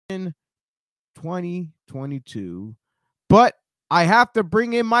2022. But I have to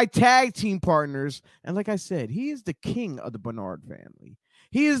bring in my tag team partners. And like I said, he is the king of the Bernard family.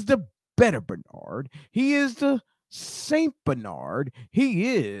 He is the better Bernard. He is the Saint Bernard.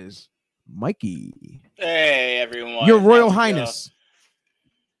 He is Mikey. Hey, everyone. Your Royal Highness.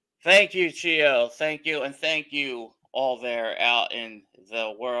 Thank you, Chio. Thank you. And thank you all there out in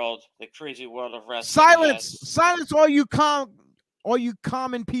the world, the crazy world of wrestling. Silence. Yes. Silence, all you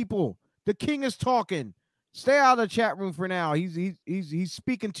common people. The king is talking. Stay out of the chat room for now. He's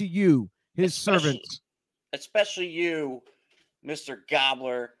speaking to you, his servants. Especially you, Mr.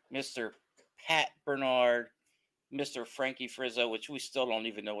 Gobbler, Mr. Pat Bernard, Mr. Frankie Frizzo, which we still don't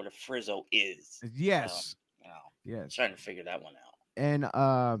even know what a Frizzo is. Yes. Yes. Trying to figure that one out. And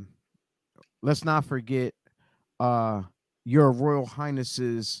let's not forget your Royal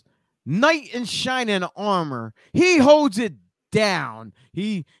Highness's knight in shining armor. He holds it down.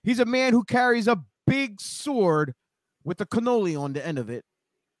 He's a man who carries a big sword with a cannoli on the end of it.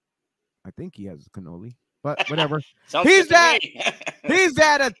 I think he has a cannoli, but whatever. he's that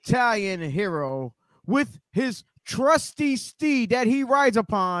Italian hero with his trusty steed that he rides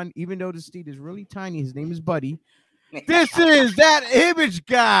upon, even though the steed is really tiny. His name is Buddy. This is that image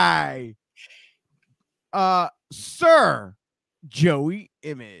guy, Sir Joey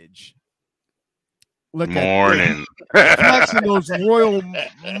Image. Look Morning. Flexing those royal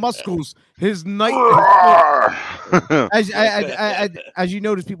muscles. His knight. As you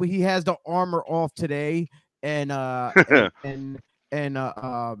notice, people, he has the armor off today, and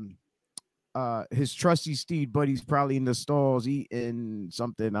his trusty steed Buddy's probably in the stalls eating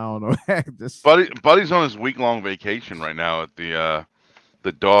something. I don't know. Buddy's on his week-long vacation right now at the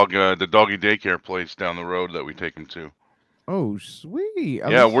doggy daycare place down the road that we take him to. Oh, sweet!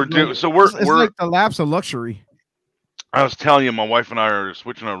 Yeah, we're like the lapse of luxury. I was telling you, my wife and I are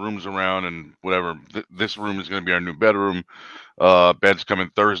switching our rooms around and whatever. This room is going to be our new bedroom. Bed's coming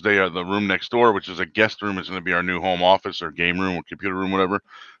Thursday. The room next door, which is a guest room, is going to be our new home office or game room or computer room, whatever.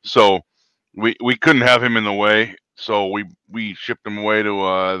 So we couldn't have him in the way, so we shipped him away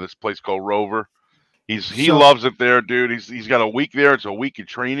to this place called Rover. He loves it there, dude. He's got a week there. It's a week of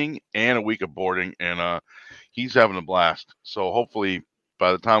training and a week of boarding, and he's having a blast. So hopefully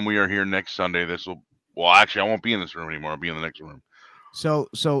by the time we are here next Sunday, actually I won't be in this room anymore. I'll be in the next room. So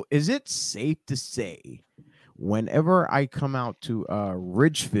is it safe to say whenever I come out to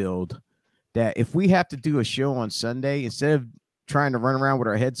Ridgefield that if we have to do a show on Sunday, instead of trying to run around with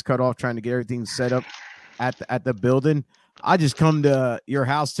our heads cut off, trying to get everything set up at the building, I just come to your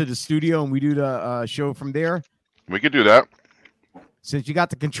house to the studio and we do the show from there? We could do that. Since you got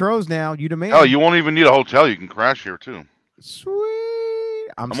the controls now, you the man. Oh, you won't even need a hotel. You can crash here too. Sweet.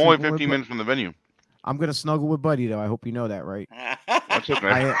 I'm only 15 minutes from the venue. I'm gonna snuggle with Buddy though. I hope you know that, right? That's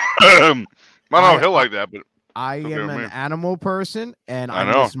okay. I don't know he'll like that, but I am an animal person, and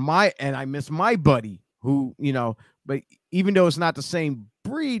I miss my buddy. Who but even though it's not the same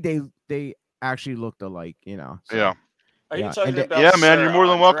breed, they actually looked alike. So. Yeah. Are you talking about? Yeah, man. Sir You're more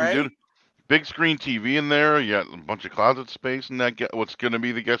than welcome, Andre? dude. Big screen TV in there. You got a bunch of closet space in that. What's going to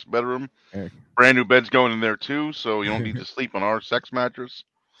be the guest bedroom. Brand new beds going in there too, so you don't need to sleep on our sex mattress.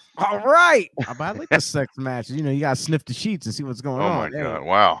 All right. I like the sex matches. You got to sniff the sheets and see what's going on. Oh my god!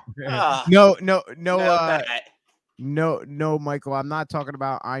 Wow. No, Michael. I'm not talking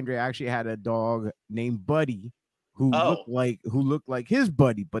about Andre. I actually had a dog named Buddy who looked like his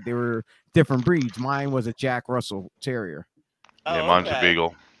buddy, but they were different breeds. Mine was a Jack Russell Terrier. Yeah, mine's a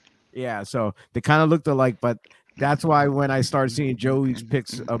Beagle. Yeah, so they kind of looked alike, but that's why when I started seeing Joey's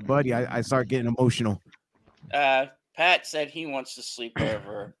pics of Buddy, I started getting emotional. Pat said he wants to sleep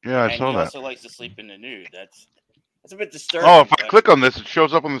over. Yeah, I saw that. He also likes to sleep in the nude. That's a bit disturbing. Oh, if I click on this, it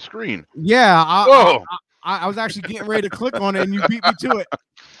shows up on the screen. Yeah, I was actually getting ready to click on it, and you beat me to it.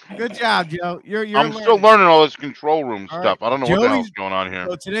 Good job, Joe. I'm still learning all this control room stuff. Right. I don't know what the hell's going on here.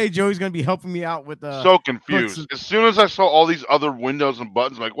 So today, Joey's going to be helping me out with so confused. As soon as I saw all these other windows and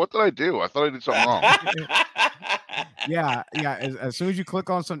buttons, I'm like, what did I do? I thought I did something wrong. Yeah. As soon as you click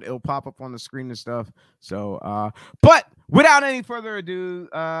on something, it'll pop up on the screen and stuff. So, but without any further ado,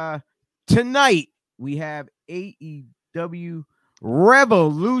 tonight we have AEW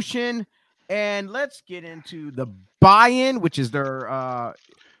Revolution, and let's get into the buy-in, which is their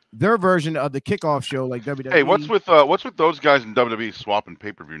version of the kickoff show, like WWE. Hey, what's with those guys in WWE swapping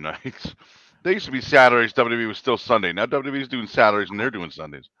pay-per-view nights? They used to be Saturdays. WWE was still Sunday. Now WWE's doing Saturdays and they're doing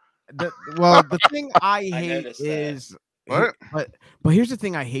Sundays. The thing I hate is what? But here's the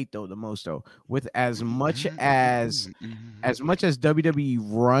thing I hate though the most though. With as much as WWE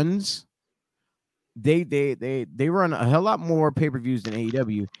runs they run a hell lot more pay-per-views than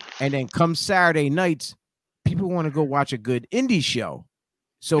AEW, and then come Saturday nights, people want to go watch a good indie show.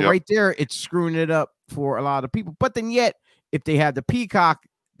 So Yep. right there, it's screwing it up for a lot of people. But then yet, if they have the Peacock,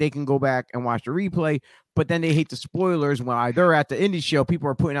 they can go back and watch the replay. But then they hate the spoilers when they're at the indie show. People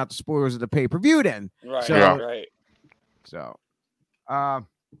are putting out the spoilers of the pay-per-view then. Right, So- Yeah. right. So,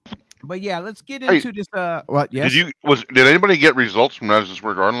 but yeah, let's get into this. What? Yes. Did anybody get results from Madison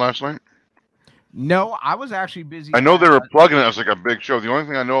Square Garden last night? No, I was actually busy. I know they were plugging it as like a big show. The only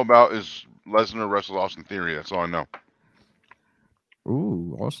thing I know about is Lesnar wrestled Austin Theory. That's all I know.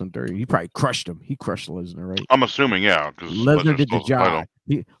 Ooh, Austin Theory. He probably crushed him. He crushed Lesnar, right? I'm assuming, yeah, because Lesnar did the job.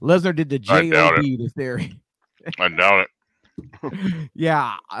 Lesnar did the I doubt JOB to Theory. I doubt it.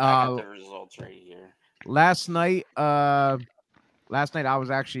 Yeah. I got the results right here. Last night I was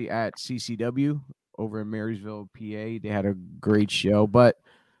actually at CCW over in Marysville, PA. They had a great show, but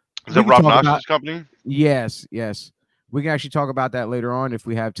Is we it can Rob talk Knox's company? yes, we can actually talk about that later on if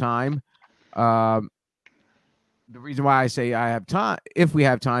we have time. The reason why I say I have time, if we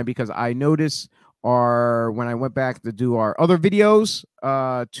have time, because I noticed when I went back to do our other videos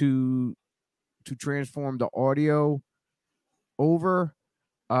to transform the audio over,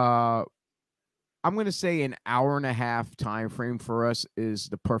 I'm going to say an hour and a half time frame for us is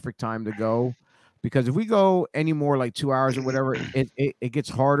the perfect time to go, because if we go any more like 2 hours or whatever, it gets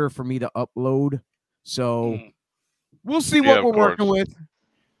harder for me to upload. So we'll see what we're working with.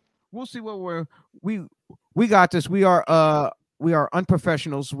 We'll see what we got this. We are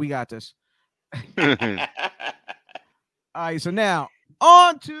unprofessionals. We got this. All right, so now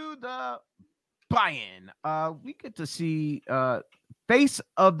on to the buy-in. We get to see Face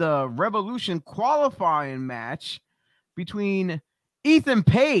of the Revolution qualifying match between Ethan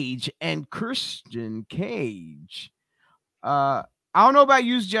Page and Christian Cage. I don't know about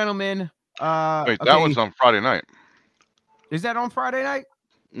you, gentlemen. Wait, that was on Friday night. Is that on Friday night?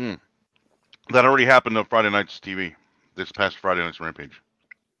 That already happened on Friday night's TV. This past Friday night's Rampage.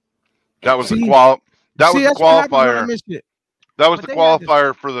 That was the qualifier. I missed it. That was But the they had this-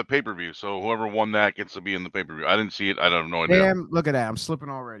 qualifier for the pay-per-view. So whoever won that gets to be in the pay-per-view. I didn't see it. I don't know. Damn, look at that. I'm slipping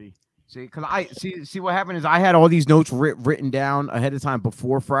already. See, because I see what happened is I had all these notes written down ahead of time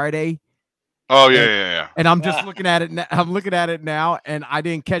before Friday. Oh yeah. And I'm just looking at it. I'm looking at it now, and I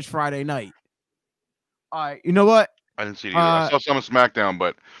didn't catch Friday night. All right, you know what? I didn't see it either. I saw some of SmackDown,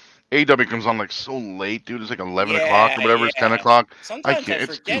 but AEW comes on like so late, dude. It's like 11 o'clock or whatever. It's 10 o'clock. Sometimes can't- I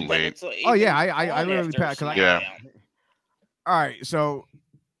it's forget too that late. it's like Oh, yeah, even I on literally after passed, 'cause I- Yeah. SmackDown. All right, so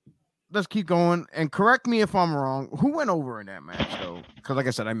let's keep going. And correct me if I'm wrong. Who went over in that match though? Because like I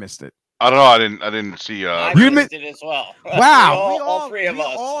said, I missed it. I don't know. I didn't see. I You missed it as well. Wow, all three of we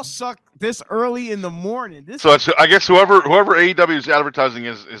us. all suck this early in the morning. This So it's, I guess whoever AEW is advertising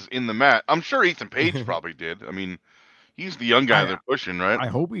is in the mat. I'm sure Ethan Page probably did. I mean, he's the young guy they're pushing, right? I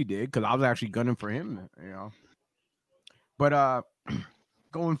hope he did, because I was actually gunning for him, you know. But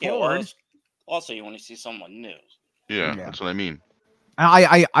going Yeah, forward, also, you want to see someone new. Yeah, Yeah. that's what I mean.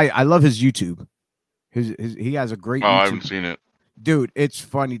 I love his YouTube. He has a great Oh, I YouTube. haven't seen it. Dude, it's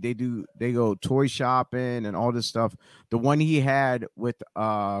funny. They go toy shopping and all this stuff. The one he had with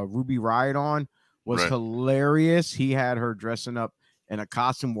Ruby Riott on was Right. hilarious. He had her dressing up in a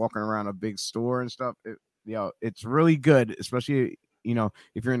costume walking around a big store and stuff. It's really good, especially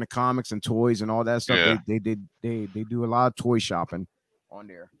if you're in the comics and toys and all that stuff. Yeah. They do a lot of toy shopping on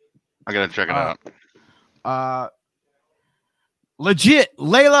there. I gotta check it out. Legit,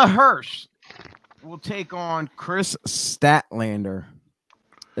 Layla Hirsch will take on Chris Statlander.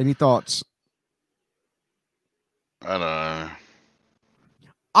 Any thoughts? I don't know.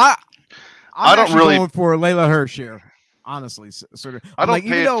 I'm I don't actually really- going for Layla Hirsch here, honestly. Sort of. I don't like,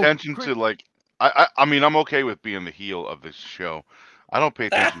 even pay though attention Chris- to like. I mean, I'm okay with being the heel of this show. I don't pay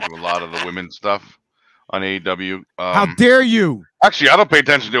attention to a lot of the women's stuff on AEW. How dare you? Actually, I don't pay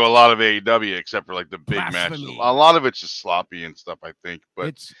attention to a lot of AEW except for like the big matches. Blasphemy. A lot of it's just sloppy and stuff, I think. But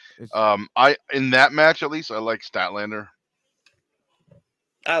It's I in that match at least I like Statlander.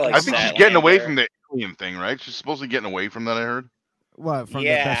 I like. I think she's getting away Statlander. from the alien thing, right? She's supposed to be getting away from that. I heard. what from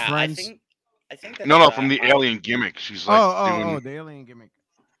Yeah, the best friends. I think that's No, from the alien gimmick. She's like doing. The alien gimmick.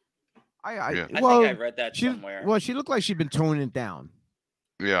 Yeah. I think well, I read that somewhere. she looked like she'd been toning it down.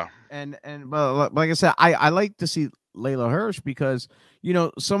 Yeah. And like I said, I like to see Layla Hirsch because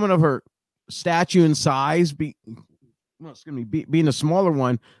someone of her stature and size being a smaller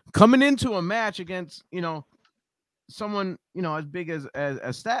one coming into a match against someone as big as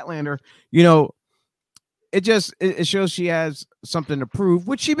Statlander, it shows she has something to prove,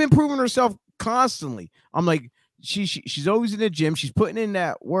 which she's been proving herself constantly. I'm like, she's always in the gym. She's putting in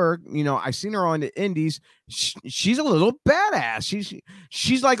that work. You know, I seen her on the indies. She's a little badass.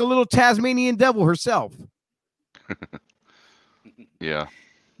 She's like a little Tasmanian devil herself. Yeah.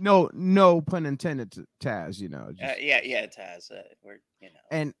 No pun intended to Taz, you know. Yeah, Taz. We're, you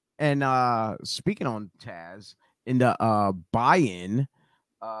know. And speaking on Taz, in the buy-in,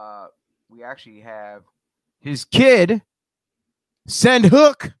 we actually have his kid, Send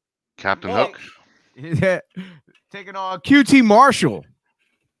Hook. Captain Hook. Taking on QT Marshall.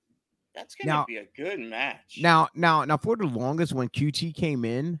 That's gonna be a good match. Now, for the longest, when QT came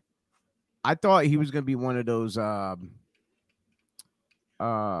in, I thought he was gonna be one of those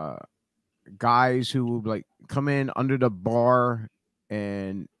guys who would like come in under the bar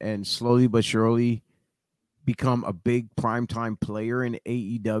and slowly but surely become a big primetime player in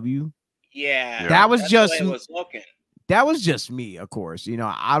AEW. Yeah, that was just the way it was looking. That was just me, of course. You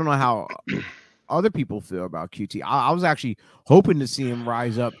know, I don't know how other people feel about QT. I was actually hoping to see him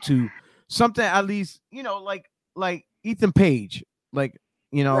rise up to something at least, you know, like Ethan Page, like,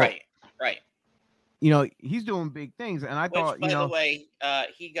 you know, right. You know, he's doing big things, and I thought, by the way,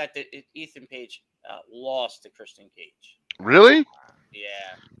 he got Ethan Page lost to Christian Cage. Really?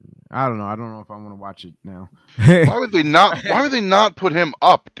 Yeah. I don't know. I don't know if I want to watch it now. Why would they not? Why would they not put him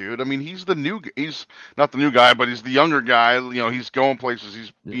up, dude? I mean, he's not the new guy, but he's the younger guy. You know, he's going places.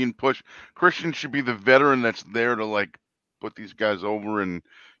 He's being pushed. Christian should be the veteran that's there to like put these guys over and,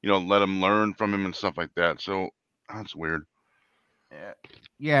 you know, let them learn from him and stuff like that. So that's weird.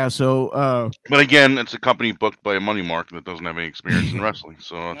 Yeah. So, but again, it's a company booked by a money mark that doesn't have any experience in wrestling.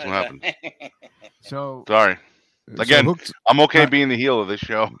 So that's what happens. So sorry. Again, I'm okay being the heel of this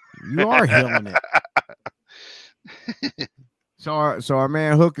show. You are healing it. So our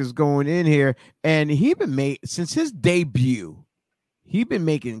man Hook is going in here, and since his debut, he's been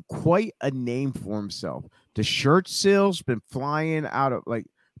making quite a name for himself. The shirt sales been flying out of like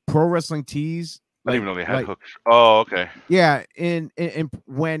Pro Wrestling Tees. I didn't even know they had Hook. Oh, okay. Yeah, and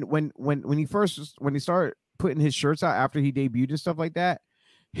when he started putting his shirts out after he debuted and stuff like that,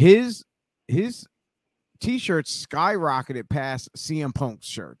 his T-shirts skyrocketed past CM Punk's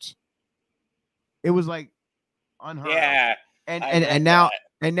shirts. It was like unheard of. Yeah. And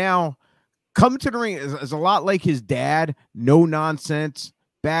now coming to the ring is a lot like his dad, no nonsense,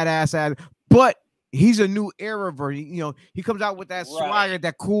 badass ad, but he's a new era version. You know, he comes out with that swagger,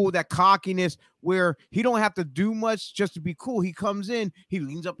 that cool, that cockiness, where he don't have to do much just to be cool. He comes in, he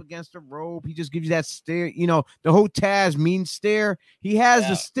leans up against the rope, he just gives you that stare, you know, the whole Taz mean stare. He has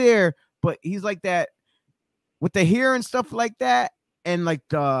the stare, but he's like that with the hair and stuff like that, and like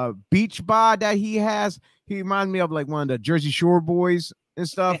the beach bod that he has. He reminds me of like one of the Jersey Shore boys and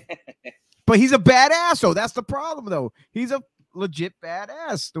stuff. But he's a badass, though. That's the problem, though. He's a legit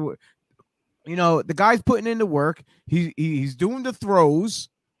badass. You know, the guy's putting in the work. He's doing the throws,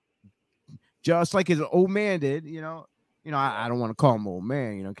 just like his old man did. You know, I don't want to call him old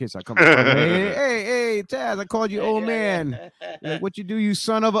man. You know, in case I come, hey, Taz, I called you old man. Like, what you do, you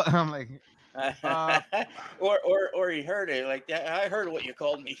son of a? I'm like. Or he heard it like that. I heard what you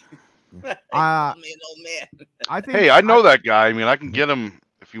called me. Man, old man. I think. Hey, I know that guy. I mean, I can get him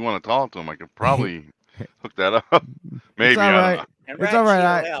if you want to talk to him. I could probably hook that up. Maybe. It's all right. It's all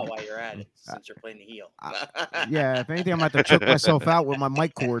right. While you're at it, since you're playing the heel. Yeah, if anything, I'm gonna have to choke myself out with my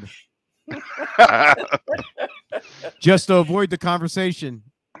mic cord just to avoid the conversation.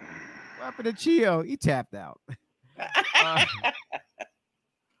 What happened to Chio? He tapped out.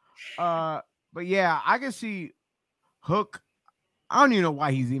 But yeah, I can see Hook. I don't even know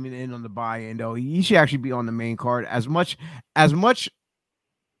why he's even in on the buy-in though. He should actually be on the main card as much. Maybe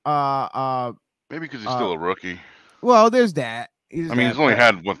because he's still a rookie. Well, there's that. He's only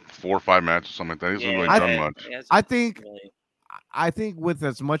had 4 or 5 matches, something like that. He hasn't really done much. I think with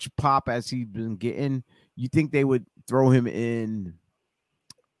as much pop as he's been getting, you think they would throw him in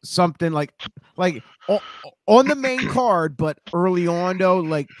something like on the main card, but early on though,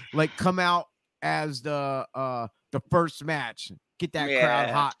 like come out as the first match, get that crowd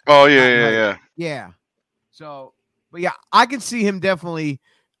hot. Oh yeah. So, but yeah, I can see him definitely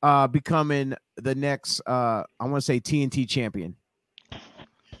becoming the next I want to say TNT champion.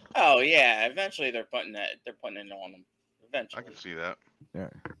 Oh yeah, eventually they're putting it on him. Eventually, I can see that. Yeah.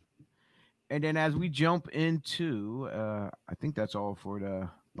 And then as we jump into, I think that's all for the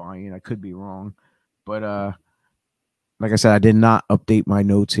buy-in. I could be wrong, but like I said, I did not update my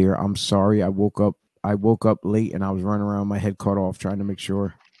notes here. I'm sorry. I woke up late and I was running around, my head cut off, trying to make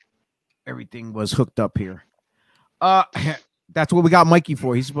sure everything was hooked up here. That's what we got Mikey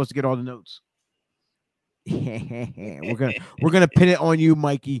for. He's supposed to get all the notes. we're gonna pin it on you,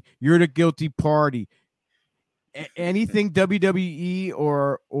 Mikey. You're the guilty party. anything WWE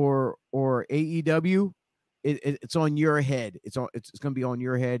or AEW, it's on your head. It's going to be on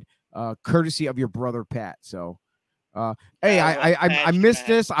your head, courtesy of your brother Pat. So, hey, I missed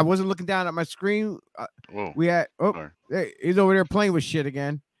this. I wasn't looking down at my screen. We had hey, he's over there playing with shit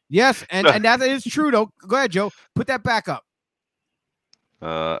again. Yes, and that is true though. Go ahead, Joe. Put that back up.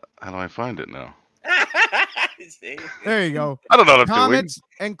 How do I find it now? There you go. I don't know what I'm Comments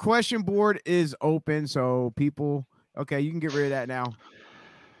and question board is open, so people. Okay, you can get rid of that now.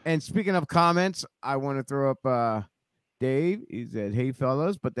 And speaking of comments, I want to throw up Dave. He said, "Hey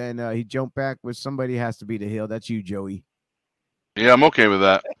fellas," but then he jumped back with somebody has to be the heel. That's you, Joey. Yeah, I'm okay with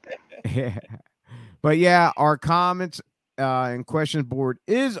that. Yeah. But yeah, our comments and questions board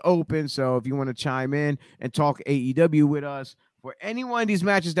is open. So if you want to chime in and talk AEW with us for any one of these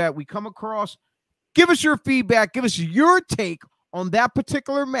matches that we come across, give us your feedback. Give us your take on that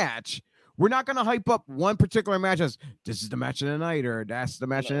particular match. We're not going to hype up one particular match as this is the match of the night or that's the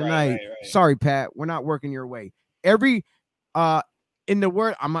match of the night. Right. Sorry, Pat. We're not working your way. Every in the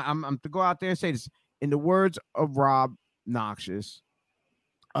word, I'm to go out there and say this in the words of Rob Noxious,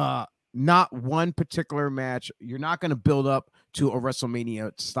 not one particular match. You're not going to build up to a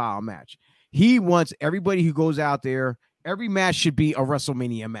WrestleMania style match. He wants everybody who goes out there, every match should be a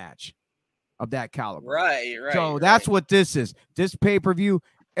WrestleMania match of that caliber. Right. So that's what this is. This pay-per-view,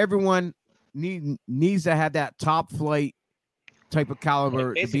 everyone needs to have that top flight type of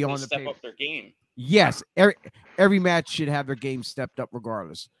caliber to be on the step up their game. Yes. Every match should have their game stepped up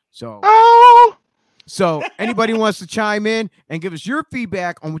regardless. So anybody wants to chime in and give us your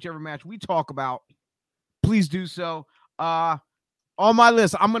feedback on whichever match we talk about, please do so. On my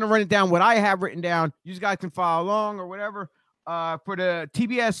list, I'm going to run it down what I have written down. You guys can follow along or whatever. For the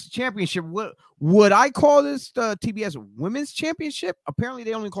TBS Championship, what would I call this the TBS Women's Championship? Apparently,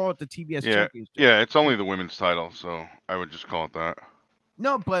 they only call it the TBS Championship. Yeah, it's only the women's title, so I would just call it that.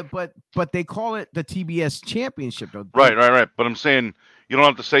 No, but they call it the TBS Championship, though. Right. But I'm saying you don't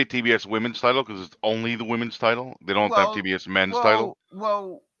have to say TBS Women's title because it's only the women's title. They don't have TBS Men's title.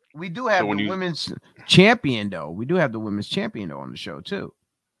 Well, we do have the women's champion, though. We do have the women's champion, though, on the show, too.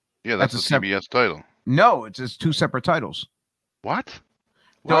 Yeah, that's a TBS title. No, it's just two separate titles. What?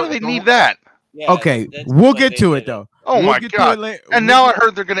 Why do they need that? Yeah, okay, we'll get to it, though. Oh, my God. And now I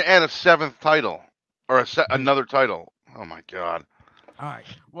heard they're going to add a seventh title or another title. Oh, my God. All right.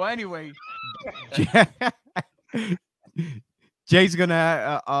 Well, anyway, Jay's gonna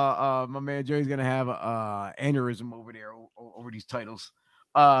have, my man Jay's gonna have a aneurysm over there over these titles.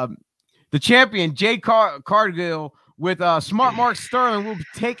 The champion Jay Cargill with Smart Mark Sterling will be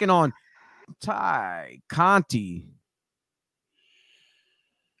taking on Ty Conti.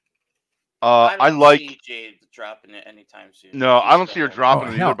 I like Jay dropping it anytime soon. No, I don't see her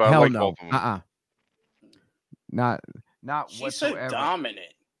dropping it either. But I like both of them. Not she's whatsoever. So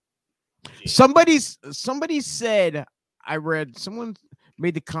dominant. Somebody said, I read, someone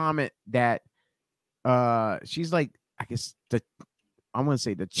made the comment that she's like, I guess I want to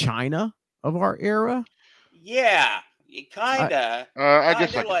say the China of our era. Yeah, kinda. I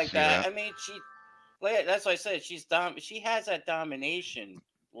guess I like that. that. I mean, that's what I said. She has that domination.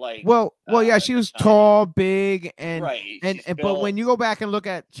 Like, yeah, she was tall, big, and right. But when you go back and look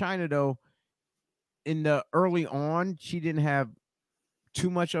at China, though, in the early on, she didn't have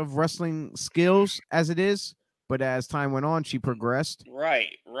too much of wrestling skills as it is, but as time went on, she progressed. Right.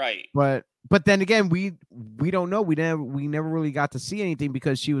 But then again, we don't know. We never really got to see anything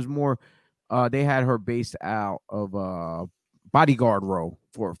because she was more. They had her based out of bodyguard role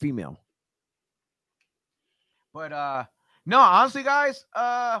for a female. But no, honestly, guys,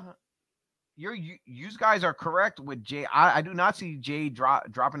 you guys are correct with Jay. I do not see Jay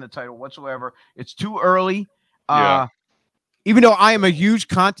dropping the title whatsoever. It's too early. Yeah. Even though I am a huge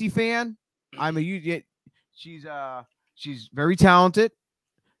Conti fan, she's very talented,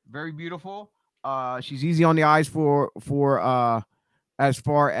 very beautiful. She's easy on the eyes for as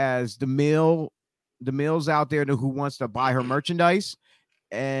far as the males out there who wants to buy her merchandise,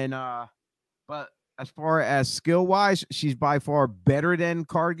 and but as far as skill wise, she's by far better than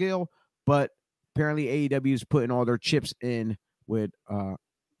Cargill. But apparently AEW is putting all their chips in with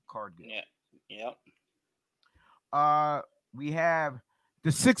Cargill. Yeah. Yep. We have the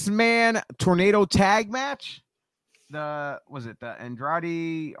 6-man tornado tag match. The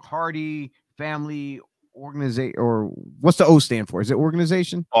Andrade Hardy Family Organization, or what's the O stand for? Is it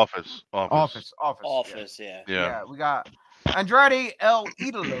organization? Office. Yeah. We got Andrade El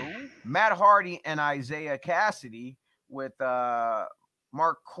Idolo, Matt Hardy, and Isaiah Cassidy with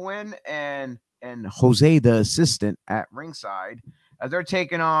Mark Quinn and Jose the assistant at ringside as they're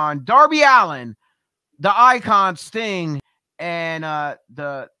taking on Darby Allin, the Icon Sting and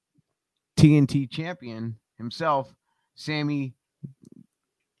the TNT champion himself, Sammy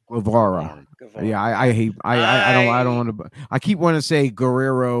Guevara. Guevara. Yeah, I hate I don't want to. I keep wanting to say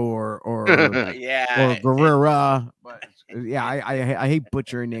Guerrero or Yeah. Guerrera, but yeah, I hate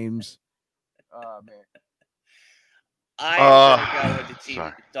butchering names. Man. I'm gonna go with the team,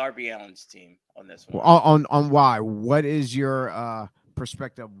 sorry. Darby Allin's team on this one. On why? What is your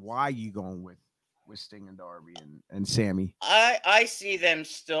perspective? Why you going with Sting and Darby and Sammy? I see them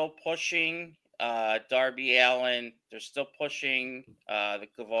still pushing Darby Allin. They're still pushing the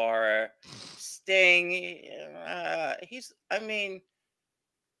Guevara. Sting. I mean,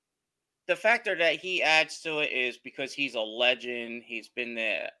 the factor that he adds to it is because he's a legend. He's been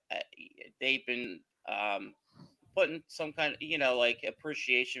there. They've been putting some kind of, like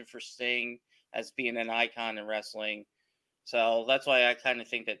appreciation for Sting as being an icon in wrestling. So that's why I kind of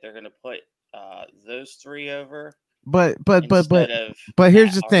think that they're going to put those three over. But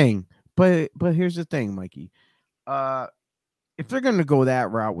here's the thing. But here's the thing, Mikey. If they're gonna go that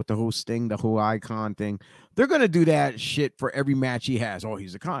route with the whole Sting, the whole icon thing, they're gonna do that shit for every match he has. Oh,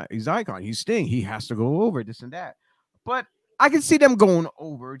 he's icon, he's Sting, he has to go over this and that. But I can see them going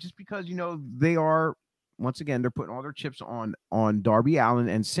over just because they are, once again, they're putting all their chips on Darby Allin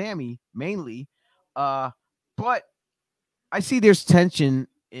and Sammy mainly. But I see there's tension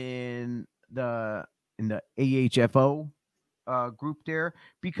in the AHFO group there,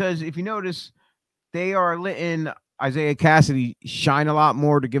 because if you notice, they are letting Isaiah Cassidy shine a lot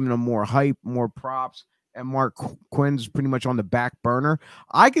more to give him more hype, more props, and Mark Quinn's pretty much on the back burner.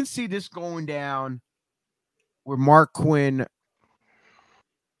 I can see this going down where Mark Quinn,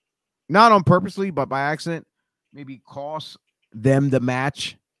 not on purposely, but by accident, maybe cost them the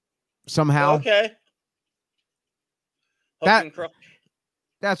match somehow. Okay.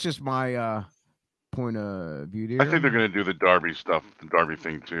 That's just my point of view there. I think they're going to do the Darby stuff, the Darby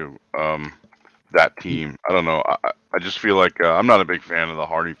thing too. That team, I don't know. I just feel like I'm not a big fan of the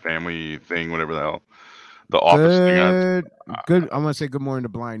Hardy family thing, whatever the hell. The office thing. Good. I'm gonna say good morning to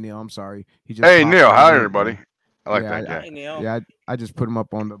Blind Neil. I'm sorry. He just hey Neil, hi everybody. I like that guy. Hey, Neil. Yeah, I just put him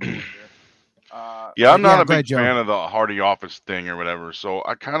up on the board there. Yeah, I'm not a big Joe. fan of the Hardy office thing or whatever. So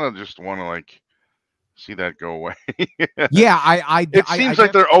I kind of just want to see that go away. Yeah, it seems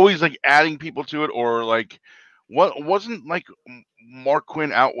like they're always adding people to it, or what wasn't Mark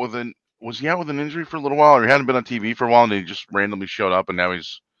Quinn out with was he out with an injury for a little while, or he hadn't been on TV for a while, and he just randomly showed up, and now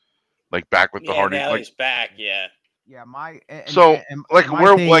he's back with the Hardy. Now he's back. Yeah. Yeah, I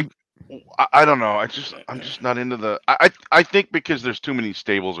don't know. I'm just not into the. I think because there's too many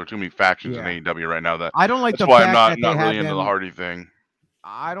stables or too many factions in AEW right now that I don't like. That's why I'm not really into the Hardy thing.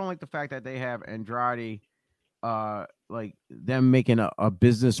 I don't like the fact that they have Andrade, them making a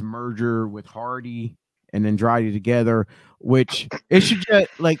business merger with Hardy and Andrade together, which it should just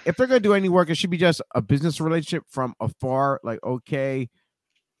if they're gonna do any work, it should be just a business relationship from afar. Okay,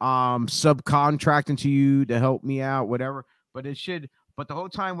 subcontracting to you to help me out, whatever. But the whole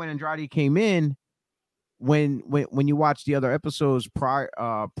time when Andrade came in, when you watch the other episodes prior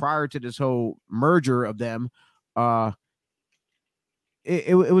to this whole merger of them,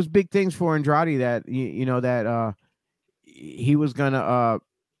 it was big things for Andrade that that he was gonna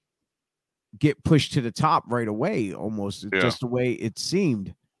get pushed to the top right away, almost just the way it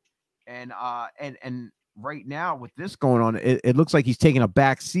seemed. And right now with this going on, it looks like he's taking a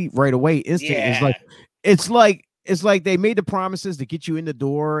back seat right away. Instantly. Yeah. It's like they made the promises to get you in the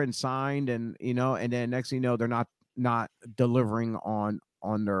door and signed, and and then next thing you know, they're not delivering on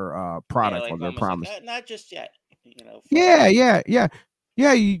their product, on their promise. Not just yet. Yeah.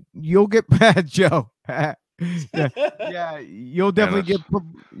 You'll get Joe. Yeah, you'll definitely get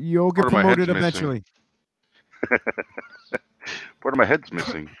promoted eventually. Part of my head's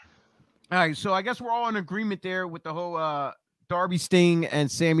missing. All right, so I guess we're all in agreement there with the whole Darby, Sting,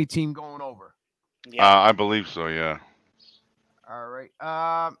 and Sammy team going over. Yeah, I believe so. Yeah. All right.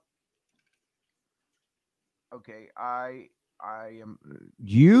 Okay. I am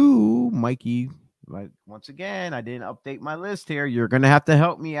you, Mikey. Once again, I didn't update my list here. You're gonna have to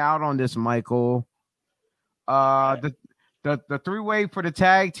help me out on this, Michael. The three-way for the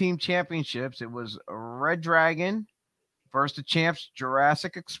tag team championships. It was Red Dragon versus the champs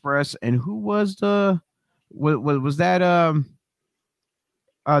Jurassic Express, and who was that?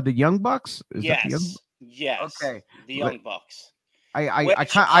 The Young Bucks? Yes. Okay. The Young Bucks.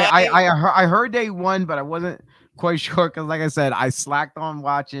 I heard they won, but I wasn't quite sure because, like I said, I slacked on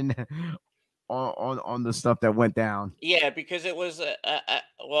watching on the stuff that went down. Yeah, because it was it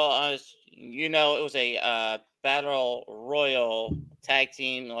was a battle royal tag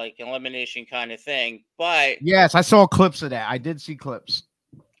team like elimination kind of thing. But yes, I saw clips of that. I did see clips.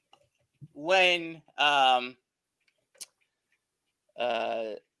 When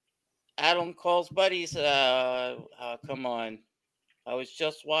Adam calls buddies, come on, I was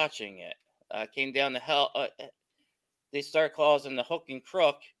just watching it. Came down to hell. They start causing the hook and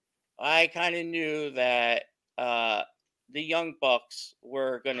crook. I kind of knew that the Young Bucks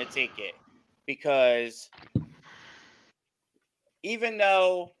were going to take it, because even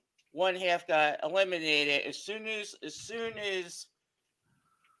though one half got eliminated, as soon as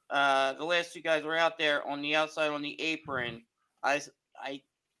the last two guys were out there on the outside on the apron, I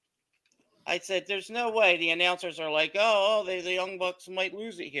said, "There's no way." The announcers are like, "Oh, the Young Bucks might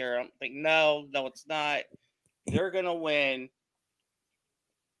lose it here." I'm like, "No, it's not. They're gonna win,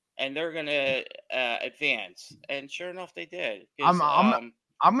 and they're gonna advance." And sure enough, they did. I'm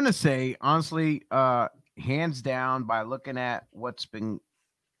gonna say honestly, hands down, by looking at what's been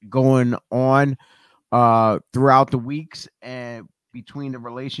going on throughout the weeks and between the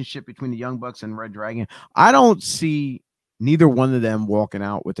relationship between the Young Bucks and Red Dragon, I don't see neither one of them walking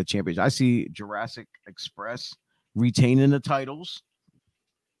out with the championship. I see Jurassic Express retaining the titles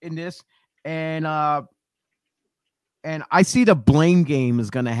in this, and I see the blame game is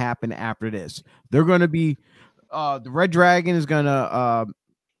going to happen after this. They're going to be the Red Dragon is going to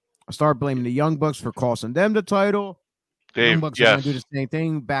start blaming the Young Bucks for costing them the title. Dave, Young Bucks are going to do the same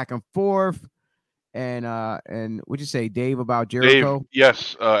thing, back and forth. And what'd you say, Dave, about Jericho? Dave,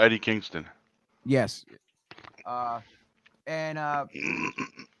 yes, Eddie Kingston. Yes. Yeah, and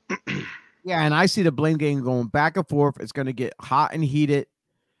I see the blame game going back and forth. It's going to get hot and heated,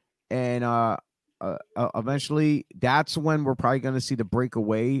 and eventually, that's when we're probably going to see the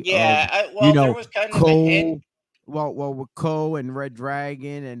breakaway. Yeah, there was kind of Cole, a hint. Well, with Cole and Red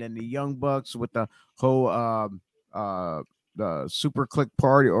Dragon, and then the Young Bucks with the whole the Super Click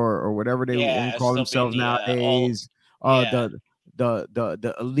Party or whatever they want to call themselves nowadays. The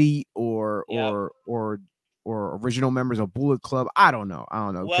Elite or original members of Bullet Club. I don't know.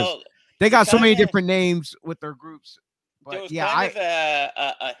 Well, they got so many different names with their groups. But there was kind of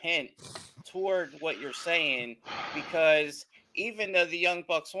a hint toward what you're saying, because even though the Young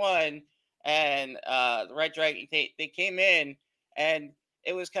Bucks won and the Red Dragon, they came in, and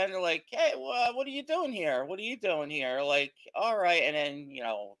it was kind of like, "Hey, what are you doing here? What are you doing here?" Like, all right, and then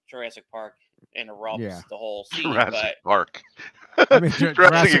Jurassic Park interrupts the whole scene. Jurassic Park. I mean,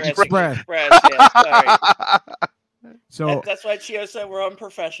 Jurassic Express. Yeah, sorry. So that's why Chio said we're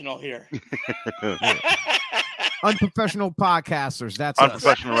unprofessional here. Unprofessional podcasters. That's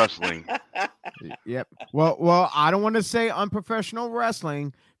unprofessional wrestling. Yep. Well, I don't want to say unprofessional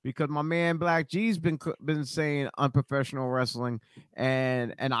wrestling, because my man Black G's been saying unprofessional wrestling,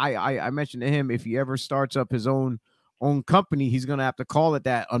 and I mentioned to him, if he ever starts up his own company, he's gonna have to call it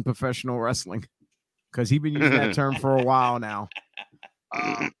that, unprofessional wrestling, because he's been using that term for a while now.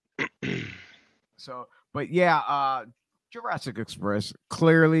 So, but yeah, Jurassic Express,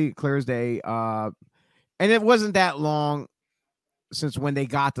 clear as day, and it wasn't that long since when they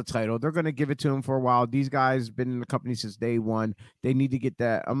got the title. They're going to give it to him for a while. These guys been in the company since day one. They need to get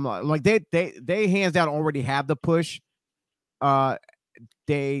that. I'm like they hands down already have the push.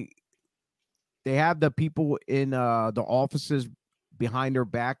 They have the people in the offices behind their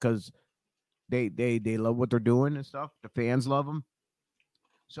back, because they love what they're doing and stuff. The fans love them.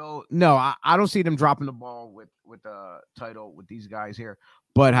 So no, I don't see them dropping the ball with the title with these guys here.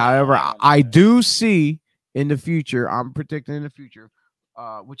 But however, I do see in the future, I'm predicting in the future,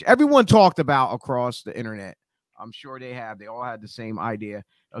 which everyone talked about across the internet. I'm sure they all had the same idea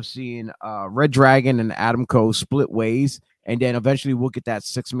of seeing Red Dragon and Adam Cole split ways, and then eventually we'll get that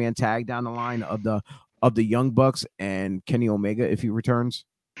 6-man tag down the line of the Young Bucks and Kenny Omega if he returns.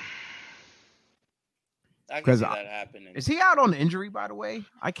 I can see that happening. Is he out on injury, by the way?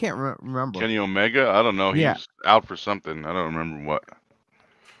 I can't remember. Kenny Omega? I don't know. He's out for something. I don't remember what.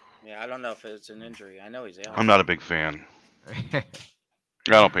 Yeah, I don't know if it's an injury. I know he's out. I'm not a big fan. I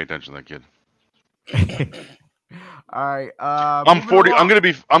don't pay attention to that kid. All right. I'm 40. I'm gonna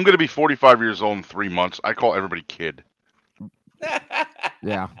be 45 years old in 3 months. I call everybody kid.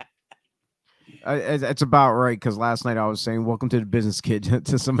 Yeah. It's about right, because last night I was saying welcome to the business, kid,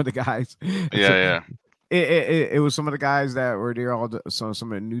 to some of the guys. Yeah. It was some of the guys that were there, some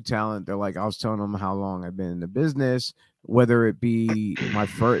of the new talent. They're like, I was telling them how long I've been in the business, whether it be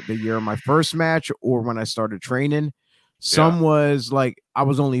the year of my first match or when I started training. Some was like I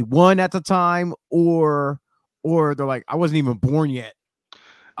was only one at the time, or they're like I wasn't even born yet.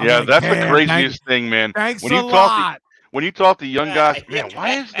 Yeah, like, that's the craziest thing, man. Thanks a lot. When you talk to young guys, man,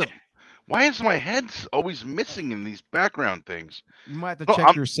 why Why is my head always missing in these background things? You might have to No, check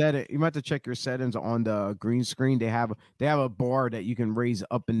I'm- your setting. You might have to check your settings on the green screen. They have a bar that you can raise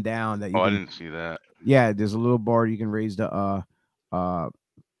up and down. That you Oh, I can, didn't see that. yeah, there's a little bar you can raise the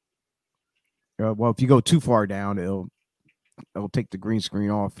well, if you go too far down, it'll take the green screen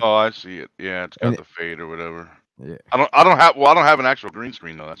off. Oh, I see it. Yeah, it's got And the fade or whatever. Yeah. I don't have an actual green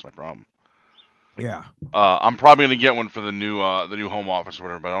screen though. That's my problem. Yeah. I'm probably gonna get one for the new home office or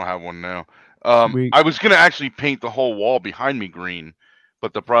whatever, but I don't have one now. Sweet. I was gonna actually paint the whole wall behind me green,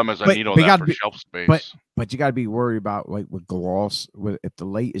 but the problem is I But- need all but you that gotta for be- shelf space. But you got to be worried about like with gloss. If the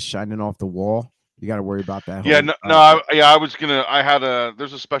light is shining off the wall, you got to worry about that. Yeah, whole, I was gonna.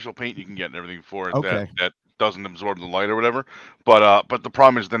 There's a special paint you can get and everything for it Okay. that doesn't absorb the light or whatever. But the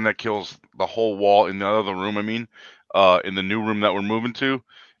problem is then that kills the whole wall in the other room. I mean, in the new room that we're moving to,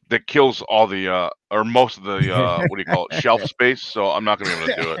 that kills all the or most of the what do you call it, shelf space. So I'm not gonna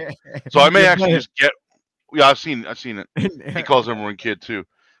be able to do it. So I may actually just get. Yeah, I've seen it. He calls everyone kid too.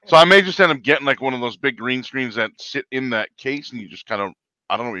 So I may just end up getting like one of those big green screens that sit in that case, and you just kind of,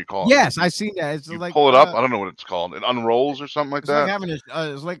 I don't know what you call it. Yes, I seen that. It's You like pull it up. I don't know what it's called. It unrolls or something like It's like that. having it's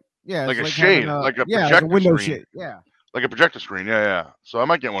like Like a having shade, like a yeah, like a projector window screen. shade. Yeah. Like a projector screen. Yeah. So I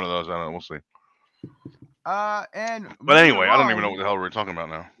might get one of those. I don't know. We'll see. And But anyway, I don't even know what the hell we're talking about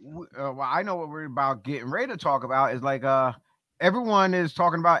now. Well, I know what we're about getting ready to talk about is like everyone is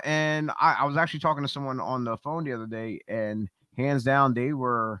talking about, and I was actually talking to someone on the phone the other day, and hands down they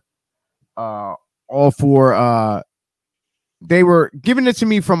were all for they were giving it to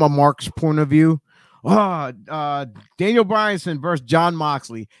me from a Mark's point of view. Daniel Bryanson versus Jon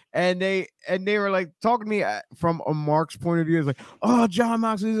Moxley, and they were like talking to me from a Mark's point of view. It's like, oh, Jon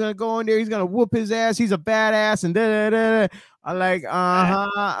Moxley's gonna go in there, he's gonna whoop his ass, he's a badass, and I like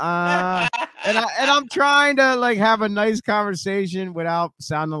and I'm trying to like have a nice conversation without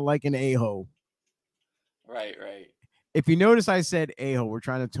sounding like an a-hole. Right. If you notice, I said a-hole. We're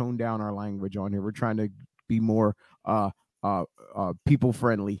trying to tone down our language on here. We're trying to be more people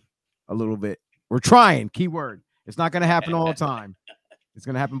friendly a little bit. We're trying. Keyword. It's not going to happen all the time. It's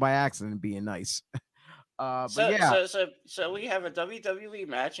going to happen by accident, being nice. But yeah. So we have a WWE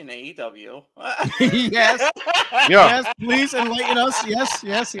match in AEW. Yes. Yeah. Yes. Please enlighten us.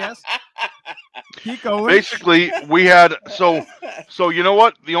 Yes. Keep going. Basically, we had so you know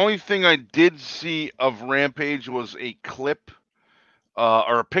what? The only thing I did see of Rampage was a clip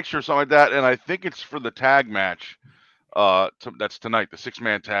or a picture or something like that, and I think it's for the tag match. That's tonight, the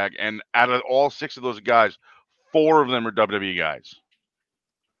 6-man tag, and out of all 6 of those guys, 4 of them are WWE guys.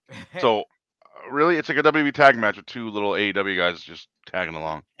 So really, it's like a WWE tag match with 2 little AEW guys just tagging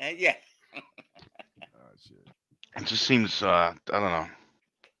along. Yeah. Oh, shit. It just seems I don't know.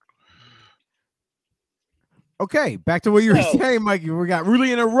 Okay, back to what you were So- saying, Mikey. We got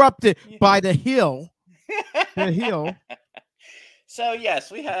really interrupted by the heel. The heel. So yes,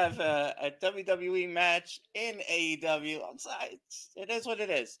 we have a WWE match in AEW. I'm sorry, it is what it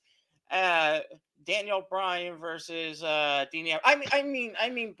is. Daniel Bryan versus Dean. I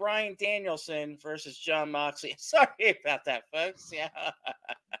mean Bryan Danielson versus Jon Moxley. Sorry about that, folks. Yeah.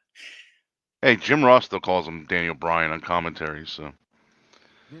 Hey, Jim Ross still calls him Daniel Bryan on commentary. So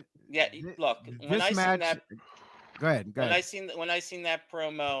Yeah. Look, when This I seen match. that, Go ahead. when I seen that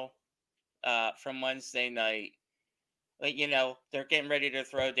promo from Wednesday night, like, you know, they're getting ready to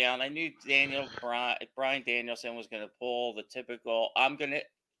throw down. I knew Bryan Danielson was going to pull the typical I'm going to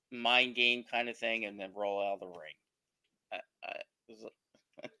mind game kind of thing and then roll out of the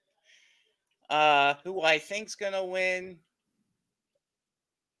ring. Who I think's going to win?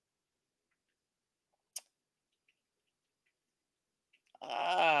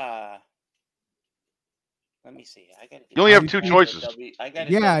 Let me see. I gotta. You only have 2 choices.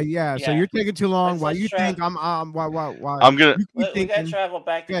 Yeah. So Yeah. you're taking too long. Let's- Why let's you try- think I'm why I'm gonna. you keep We gotta thinking travel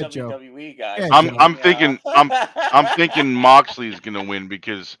back to Go ahead, Joe. WWE, guys. Yeah, I'm Joe. thinking. I'm thinking Moxley's gonna win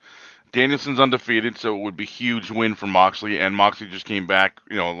because Danielson's undefeated, so it would be a huge win for Moxley, and Moxley just came back,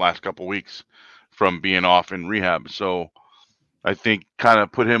 last couple weeks from being off in rehab. So I think kind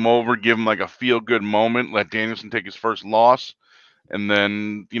of put him over, give him like a feel good moment, let Danielson take his first loss, and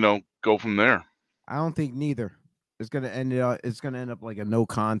then go from there. I don't think neither. It's gonna end up like a no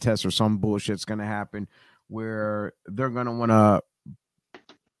contest or some bullshit's gonna happen where they're gonna want to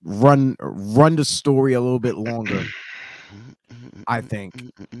run the story a little bit longer. I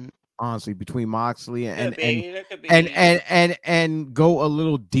think honestly between Moxley and go a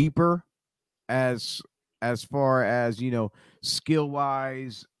little deeper as far as skill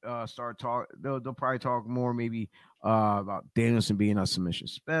wise. Start talk. They'll probably talk more maybe about Danielson being a submission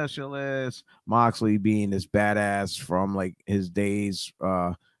specialist, Moxley being this badass from like his days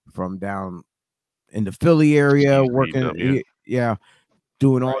from down in the Philly area, working, yeah.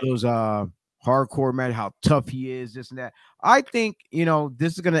 doing all those hardcore match, how tough he is, this and that. I think, you know,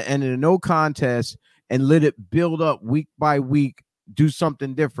 this is gonna end in a no contest and let it build up week by week, do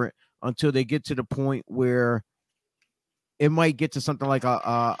something different until they get to the point where it might get to something like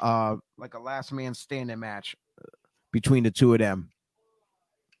a last man standing match between the two of them.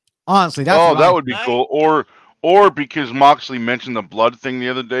 Honestly, that's that would be cool. Or because Moxley mentioned the blood thing the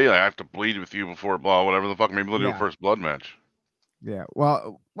other day, I have to bleed with you before blah, whatever the fuck. Maybe they'll do a first blood match. Yeah.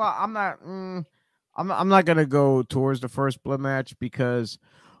 Well, I'm not. I'm not gonna go towards the first blood match because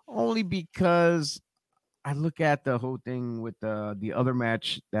I look at the whole thing with the other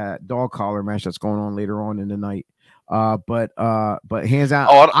match, that dog collar match that's going on later on in the night. But hands down,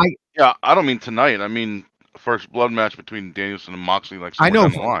 I don't mean tonight. I mean first blood match between Danielson and Moxley, like I know.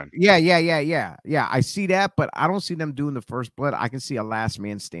 Down the line. Yeah. I see that, but I don't see them doing the first blood. I can see a last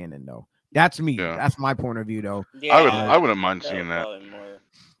man standing though. That's me. Yeah. That's my point of view though. Yeah, I wouldn't mind seeing that.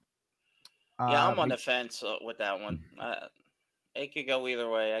 Yeah, I'm on the fence with that one. It could go either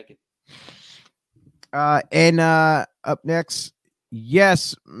way. I could. And up next,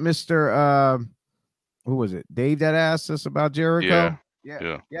 yes, Mr. Who was it? Dave that asked us about Jericho.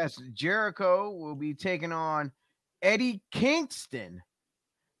 Yeah. Yes, Jericho will be taking on Eddie Kingston.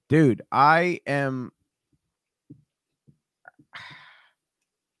 Dude, I've been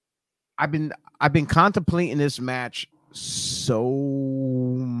contemplating this match so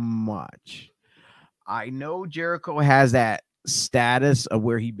much. I know Jericho has that status of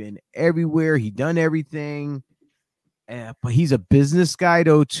where he been everywhere, he done everything, but he's a business guy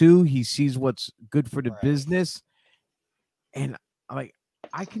though too. He sees what's good for the business, and like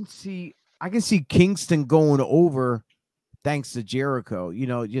I can see Kingston going over thanks to Jericho. You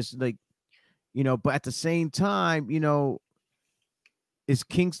know, just like, you know, but at the same time, you know, is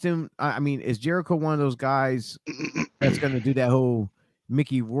Kingston? I mean, is Jericho one of those guys that's going to do that whole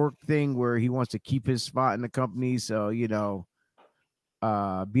Mickey Rourke thing where he wants to keep his spot in the company? So, you know,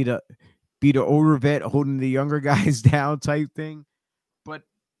 be the older vet holding the younger guys down type thing. But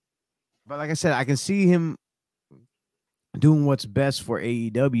like I said, I can see him doing what's best for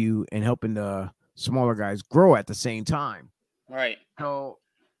AEW and helping the smaller guys grow at the same time. Right. So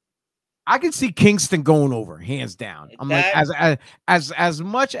I can see Kingston going over, hands down. I'm like, as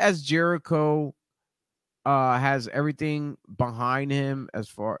much as Jericho has everything behind him, as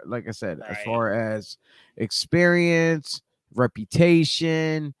far, like I said, as far as experience,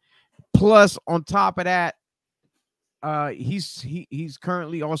 reputation, plus on top of that, he's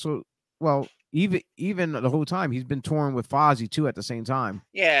currently also, well, even the whole time he's been touring with Fozzy too at the same time.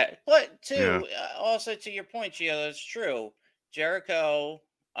 Yeah, but also to your point, Gio, that's true. Jericho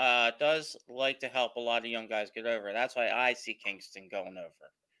does like to help a lot of young guys get over. That's why I see Kingston going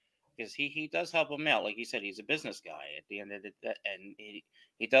over, because he does help them out. Like you said, he's a business guy at the end of the day, and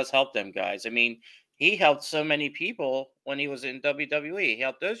he does help them guys. I mean, he helped so many people when he was in WWE. He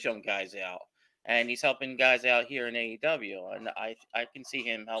helped those young guys out, and he's helping guys out here in AEW. And I can see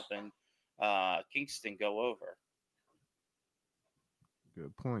him helping Kingston go over.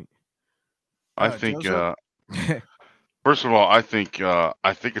 Good point. I think first of all, I think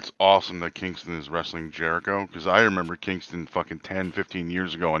it's awesome that Kingston is wrestling Jericho, because I remember Kingston fucking 10, 15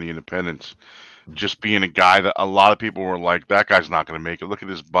 years ago on the Independents just being a guy that a lot of people were like, that guy's not going to make it. Look at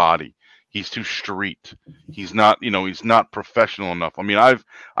his body. He's too street. He's not, he's not professional enough. I mean,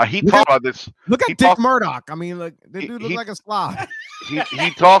 he talked about this. Look at Dick Murdoch. I mean, like, the dude looks like a slob. He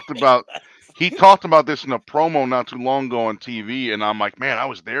talked about this in a promo not too long ago on TV, and I'm like, man, I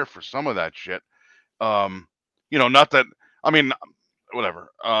was there for some of that shit. Not that, I mean,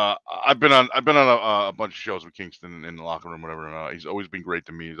 whatever. I've been on a bunch of shows with Kingston in the locker room, whatever. He's always been great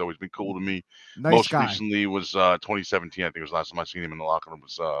to me. He's always been cool to me. Most recently was 2017. I think it was the last time I seen him in the locker room.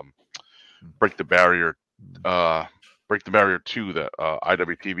 Was Break the Barrier 2 that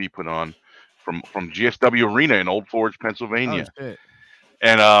IWTV put on from GSW Arena in Old Forge, Pennsylvania. Oh,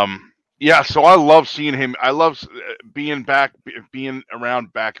 and so I love seeing him. I love being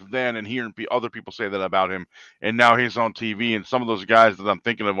around back then and hearing other people say that about him. And now he's on TV, and some of those guys that I'm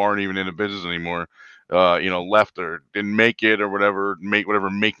thinking of aren't even in the business anymore. Left or didn't make it or whatever,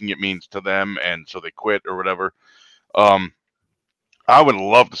 making it means to them, and so they quit or whatever. I would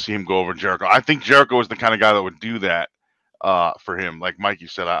love to see him go over Jericho. I think Jericho is the kind of guy that would do that for him. Like Mikey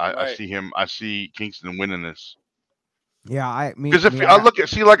said, I see Kingston winning this. Yeah, because I look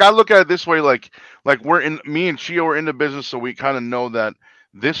at it this way, like me and Chio are in the business, so we kind of know that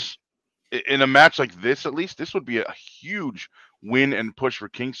this, in a match like this, at least this would be a huge win and push for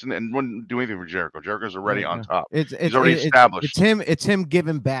Kingston and wouldn't do anything for Jericho. Jericho's already on top. It's He's already established. It's him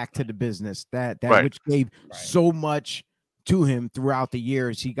giving back to the business that Right. which gave so much to him throughout the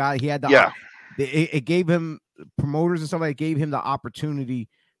years. He had it gave him promoters and stuff like that, gave him the opportunity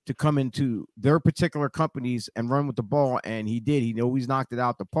to come into their particular companies and run with the ball, and he did. He always knocked it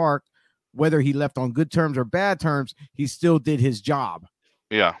out the park. Whether he left on good terms or bad terms, he still did his job.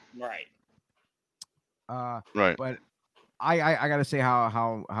 Yeah. Right. Right. But I gotta say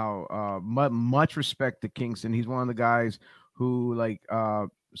how much respect to Kingston. He's one of the guys who, like,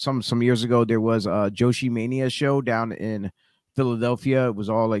 some years ago there was a Joshi Mania show down in Philadelphia. It was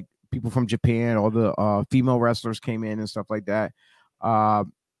all like people from Japan, all the female wrestlers came in and stuff like that.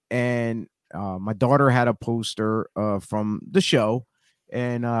 And my daughter had a poster from the show,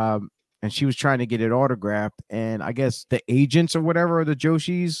 and she was trying to get it autographed. And I guess the agents or whatever, the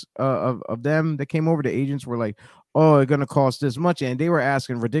Joshis of them that came over, the agents were like, "Oh, it's gonna cost this much," and they were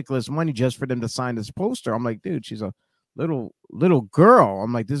asking ridiculous money just for them to sign this poster. I'm like, dude, she's a little girl.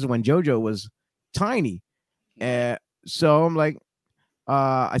 I'm like, this is when JoJo was tiny. And so I'm like,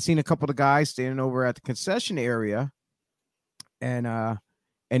 I seen a couple of guys standing over at the concession area, and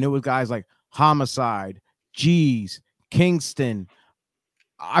it was guys like Homicide, G's, Kingston.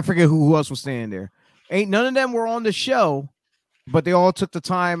 I forget who else was standing there. Ain't none of them were on the show, but they all took the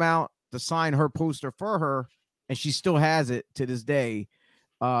time out to sign her poster for her, and she still has it to this day.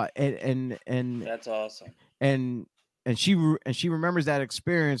 And that's awesome. And she remembers that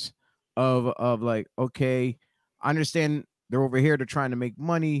experience of like, okay, I understand they're over here, they're trying to make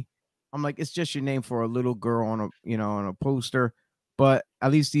money. I'm like, it's just your name for a little girl on a poster, but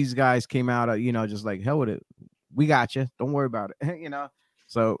at least these guys came out, just like, hell with it, we got you, don't worry about it,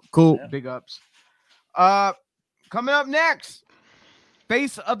 So cool, yeah. Big ups. Coming up next,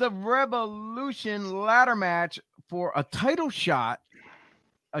 Face of the Revolution ladder match for a title shot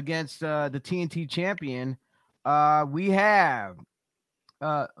against the TNT champion. We have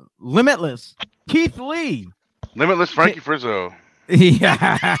Limitless Keith Lee. Limitless Frankie Frizzo. Yeah.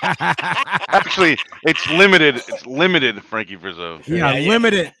 Actually, it's limited. It's limited Frankie Frizzo. Yeah,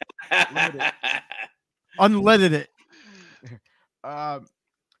 limited. Unleaded it.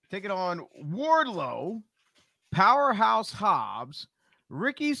 Take it on Wardlow, Powerhouse Hobbs,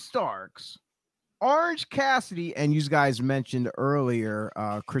 Ricky Starks, Orange Cassidy, and you guys mentioned earlier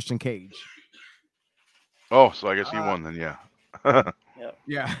Christian Cage. Oh, so I guess he won then, yeah.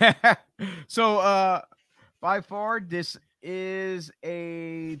 Yeah. So by far, this is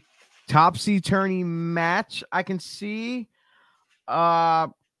a topsy-turvy match. I can see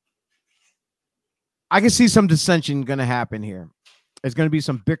some dissension going to happen here. There's going to be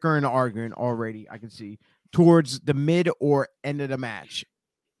some bickering and arguing already, I can see, towards the mid or end of the match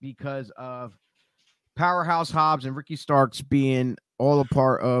because of Powerhouse Hobbs and Ricky Starks being all a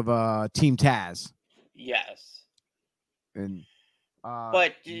part of Team Taz. Yes. And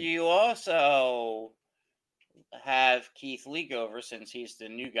but do you also have Keith Lee go over since he's the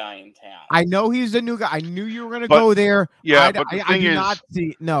new guy in town? I know he's the new guy. I knew you were going to go there. Yeah, but the thing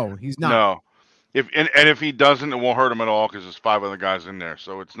is, no, he's not. No. If he doesn't, it won't hurt him at all because there's 5 other guys in there.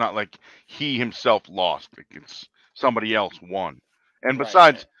 So it's not like he himself lost. It's somebody else won. And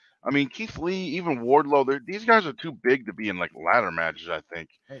besides, I mean, Keith Lee, even Wardlow, these guys are too big to be in like ladder matches, I think.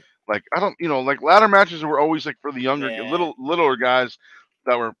 Hey. Like, I don't, like ladder matches were always like for the younger, littler guys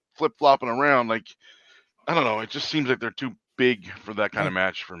that were flip-flopping around. Like, I don't know. It just seems like they're too big for that kind of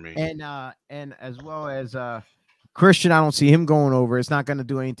match for me. And as well as Christian, I don't see him going over. It's not going to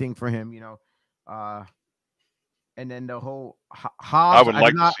do anything for him, and then the whole Hobbs.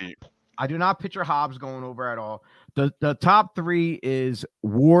 I do not picture Hobbs going over at all. The top 3 is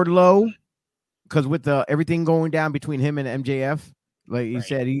Wardlow, because with everything going down between him and MJF, like he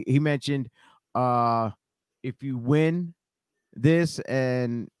said, he mentioned if you win this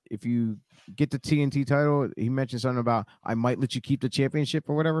and if you get the TNT title, he mentioned something about I might let you keep the championship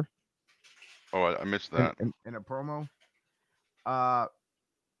or whatever. Oh, I missed that in a promo.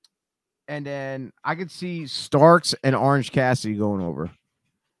 And then I could see Starks and Orange Cassidy going over.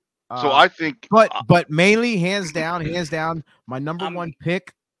 So I think, but mainly hands down, my number 1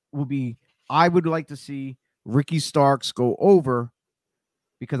 pick will be. I would like to see Ricky Starks go over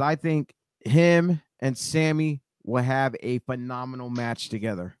because I think him and Sammy will have a phenomenal match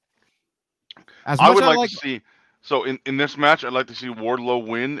together. I would like to see. So in this match, I'd like to see Wardlow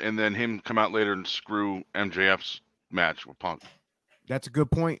win and then him come out later and screw MJF's match with Punk. That's a good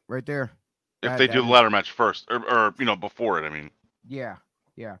point right there. If they do the ladder match first, or before it, I mean. Yeah.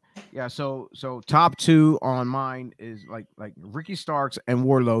 Yeah. So top two on mine is like Ricky Starks and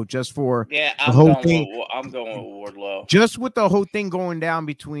Wardlow, just for Yeah, the whole thing. I'm going with Wardlow. Just with the whole thing going down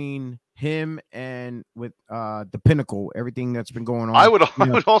between him and with the Pinnacle, everything that's been going on. I would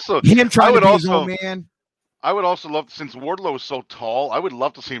also him trying I would to be his also own man. I would also love, since Wardlow is so tall, I would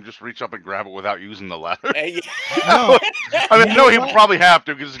love to see him just reach up and grab it without using the ladder. No, I mean, You I know know he'd what? probably have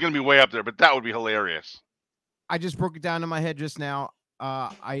to because it's going to be way up there, but that would be hilarious. I just broke it down in my head just now.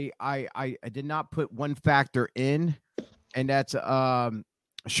 I did not put one factor in, and that's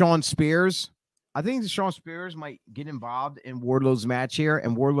Sean Spears. I think Sean Spears might get involved in Wardlow's match here,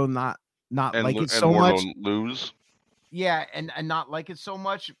 and Wardlow not And like Lo- it so and much. Wardlow lose. Yeah, and not like it so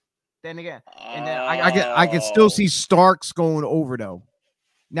much. Then again, and then I can still see Starks going over though.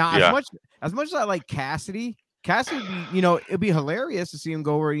 Now, Yeah. as much as I like Cassidy would be, it'd be hilarious to see him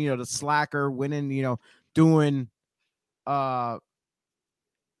go over, the slacker winning, doing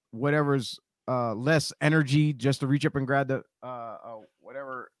whatever's less energy just to reach up and grab the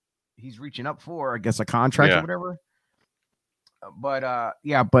whatever he's reaching up for, I guess a contract or whatever. But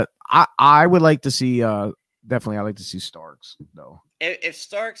I would like to see definitely I like to see Starks though. If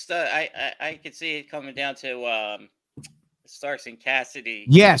Starks, I could see it coming down to Starks and Cassidy.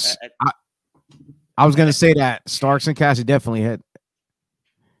 Yes, I was gonna say that Starks and Cassidy definitely had.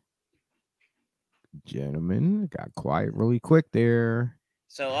 Gentlemen, got quiet really quick there.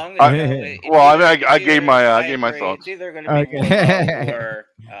 So I'm gonna go with, well, I gave my thoughts. It's either gonna be Wardlow or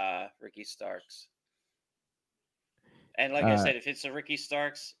Ricky Starks. And like I said, if it's a Ricky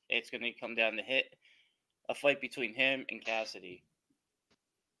Starks, it's gonna come down to a fight between him and Cassidy.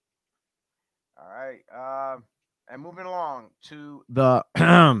 All right. And moving along to the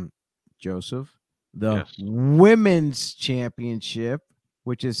Joseph, the women's championship,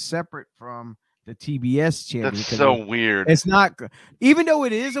 which is separate from the TBS championship. That's so weird. It's not, even though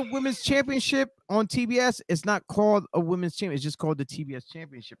it is a women's championship on TBS, it's not called a women's championship. It's just called the TBS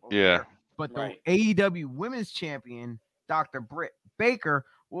championship. Yeah. But the AEW women's champion, Dr. Britt Baker,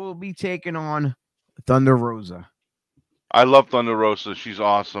 will be taking on Thunder Rosa. I love Thunder Rosa. She's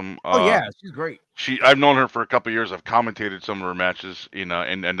awesome. Oh yeah, she's great. I've known her for a couple of years. I've commentated some of her matches, in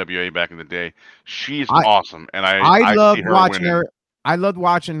NWA back in the day. She's awesome, and I loved see her watching winning. her. I loved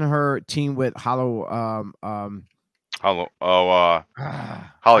watching her team with Hollow. Holly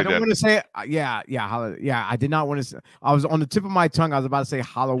I don't Dead. want to say Hollow. Yeah, I did not want to say. I was on the tip of my tongue. I was about to say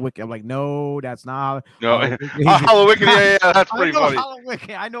Hollow Wicked. I'm like, no, that's not. No, Hollow Wicked. Yeah, that's pretty funny.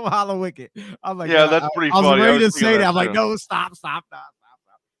 I know Hollow Wicked. I'm like, yeah, that's pretty funny. I was ready to say that. I'm like, too. no, stop.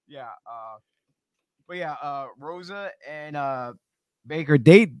 Yeah. But yeah, Rosa and Baker,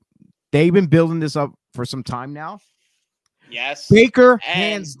 they've been building this up for some time now. Yes. Baker,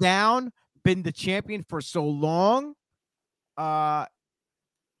 hands down, been the champion for so long.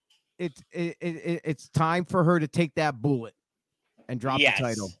 It's time for her to take that bullet and drop the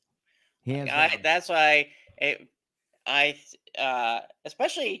title. Hands down. That's why I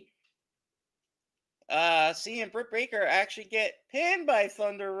especially seeing Britt Baker actually get pinned by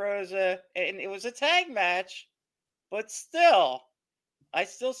Thunder Rosa, and it was a tag match, but still, I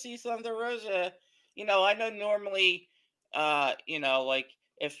still see Thunder Rosa. I know normally, like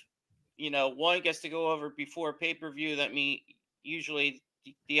if one gets to go over before pay-per-view, that usually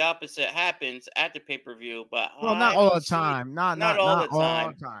the opposite happens at the pay-per-view, but not all the time. Not all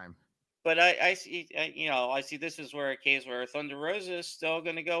the time. But I see, I see this is where a case where Thunder Rosa is still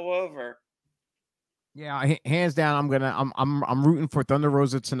going to go over. Yeah, hands down, I'm rooting for Thunder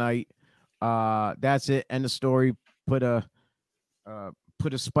Rosa tonight. That's it. End of story. Put a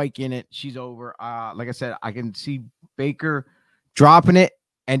spike in it. She's over. Like I said, I can see Baker dropping it,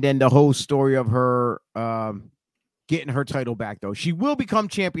 and then the whole story of her getting her title back. Though she will become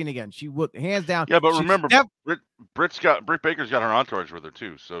champion again. She will, hands down. Yeah, but remember, Britt Baker's got her entourage with her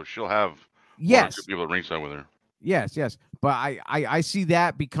too, so she'll have people at ringside with her. Yes. But I see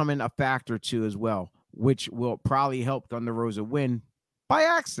that becoming a factor too as well, which will probably help Thunder Rosa win by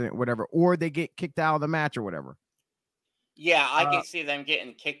accident, whatever, or they get kicked out of the match or whatever. Yeah, I can see them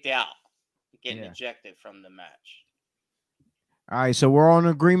getting kicked out, getting ejected from the match. All right, so we're all in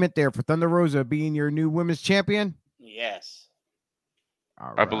agreement there for Thunder Rosa being your new women's champion? Yes.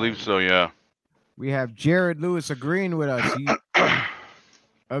 All right. I believe so, yeah. We have Jared Lewis agreeing with us. He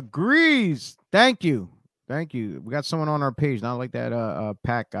agrees. Thank you. We got someone on our page, not like that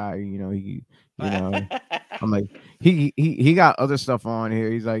Pat guy, I'm like, he got other stuff on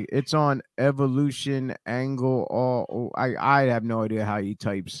here. He's like, it's on Evolution Angle. I have no idea how he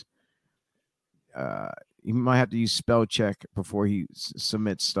types. He might have to use spell check before he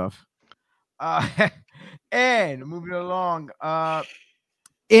submits stuff. And moving along,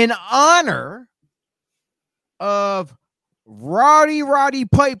 in honor of Roddy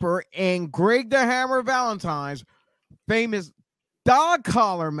Piper and Greg the Hammer Valentine's famous dog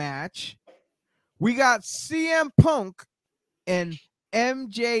collar match, we got CM Punk and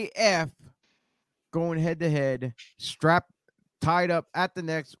MJF going head to head, strapped, tied up at the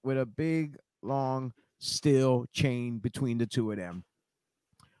necks with a big, long steel chain between the two of them.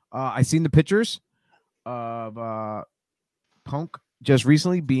 I seen the pictures of Punk just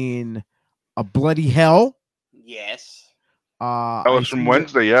recently being a bloody hell. Yes. That was from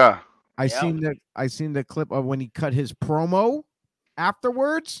Wednesday, yeah. I seen the clip of when he cut his promo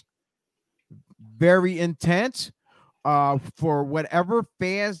afterwards. Very intense. For whatever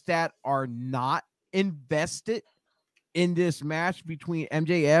fans that are not invested in this match between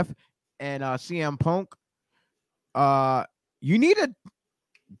MJF and CM Punk, you need to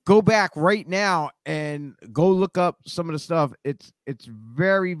go back right now and go look up some of the stuff. It's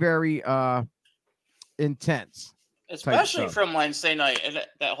very, very intense. Especially from Wednesday night,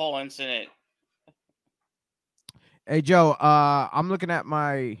 that whole incident. Hey, Joe, I'm looking at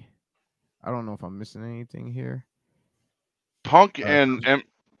my... I don't know if I'm missing anything here. Punk and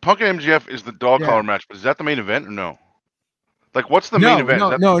MJF is the dog collar match, but is that the main event or no? Like, what's the main event?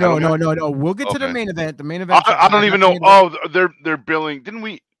 No. We'll get to the main event. The main event. I don't even know. Oh, they're billing. Didn't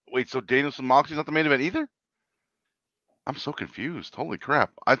we... Wait, so Danielson Moxley's not the main event either? I'm so confused. Holy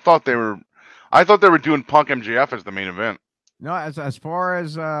crap. I thought they were doing Punk MJF as the main event. No, as far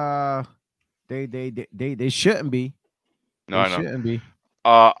as they shouldn't be. No, they shouldn't be.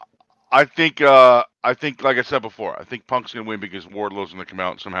 I think like I said before, I think Punk's gonna win because Wardlow's gonna come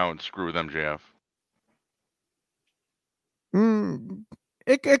out somehow and screw with MJF.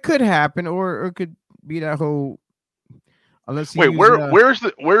 It could happen, or it could be that whole. Unless wait, where's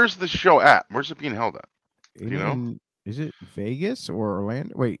the show at? Where's it being held at? Do you know? Is it Vegas or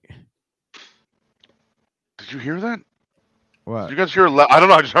Orlando? Wait. Did you hear that? What? Did you guys hear I don't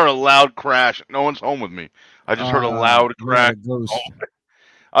know. I just heard a loud crash. No one's home with me. I just heard a loud crash.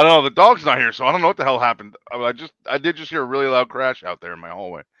 I don't know. The dog's not here, so I don't know what the hell happened. I did just hear a really loud crash out there in my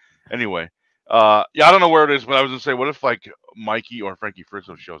hallway. Anyway, yeah, I don't know where it is, but I was gonna say, what if like Mikey or Frankie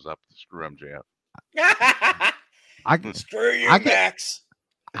Frizzo shows up to screw MJF? I can screw you, Max.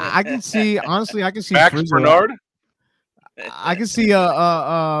 I can see, honestly, I can see Max Frizzo. Bernard. I can see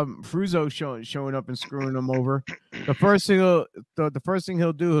Frizzo showing up and screwing him over. The first thing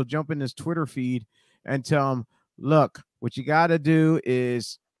he'll do, he'll jump in his Twitter feed and tell him, "Look, what you got to do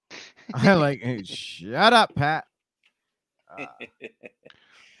is," I like, hey, shut up, Pat.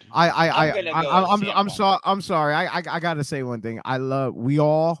 I'm sorry. I gotta say one thing. We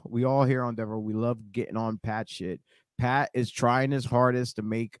all here on Devereaux, we love getting on Pat shit. Pat is trying his hardest to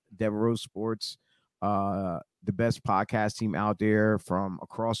make Devereaux Sports the best podcast team out there from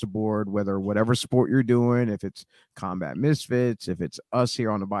across the board, whatever sport you're doing, if it's Combat Misfits, if it's us here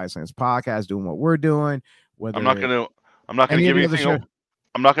on the Bioscience podcast doing what we're doing. I'm not gonna give anything.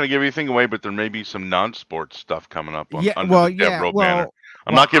 I'm not gonna give anything away, but there may be some non-sports stuff coming up under the Devereaux banner.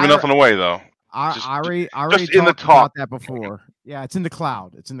 I'm not giving nothing away though. I already talked about that before. Yeah, it's in the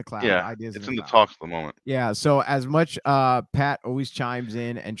cloud. It's in the cloud. Yeah, it's in the talks at the moment. Yeah, so as much Pat always chimes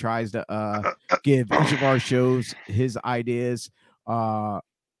in and tries to give each of our shows his ideas.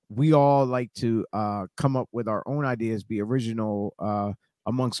 We all like to come up with our own ideas, be original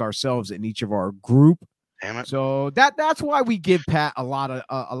amongst ourselves in each of our group. Damn it. So that's why we give Pat a lot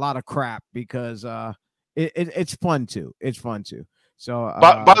of crap, because it's fun too. It's fun too. So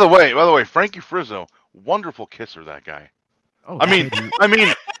by the way, Frankie Frizzo, wonderful kisser, that guy. Oh, I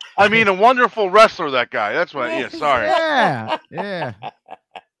mean, a wonderful wrestler, that guy. That's what. Yeah, sorry. Yeah.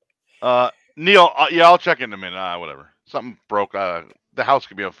 Neil, yeah, I'll check in a minute. Whatever. Something broke. The house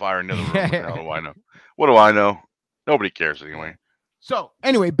could be on fire in the other room. What the hell do I know? What do I know? Nobody cares anyway. So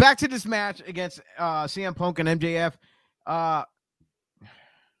anyway, back to this match against CM Punk and MJF.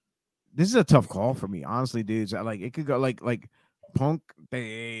 This is a tough call for me, honestly, dudes. It could go like Punk.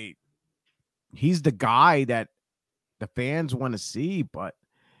 He's the guy that the fans want to see, but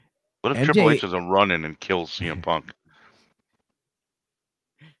what if Triple H does a run in and kills CM Punk?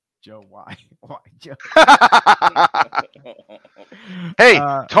 Joe, why Joe? Hey,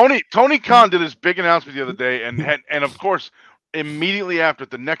 Tony Khan did his big announcement the other day, and of course, immediately after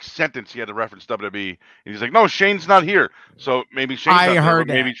the next sentence, he had to reference WWE, and he's like, "No, Shane's not here." So maybe Shane's not here,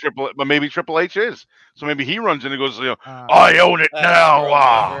 but maybe Triple H is. So maybe he runs in and goes, "I own it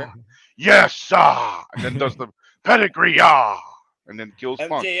now." Yes, and then does the pedigree, and then kills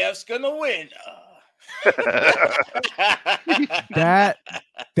Punk. MJF's gonna win.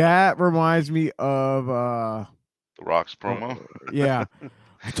 That reminds me of The Rock's promo. Yeah.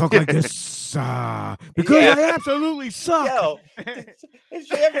 I talk like this because Yeah. I absolutely suck. Yo,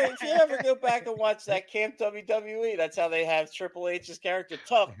 if you ever go back and watch that Camp WWE, that's how they have Triple H's character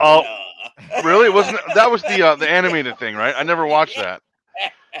talk. Oh, Yeah. really? Wasn't that was the animated thing, right? I never watched that.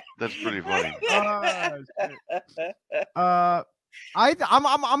 That's pretty funny.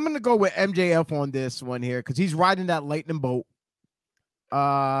 I'm gonna go with MJF on this one here because he's riding that lightning boat.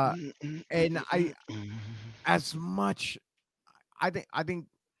 And as much, I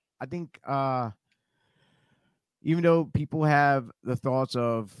think even though people have the thoughts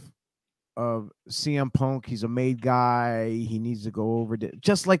of CM Punk, he's a made guy, he needs to go over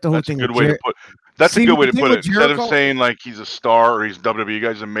just like the whole That's a thing. good way to put. That's See, a good way the to thing put it. with Instead of Jericho- saying like he's a star or he's WWE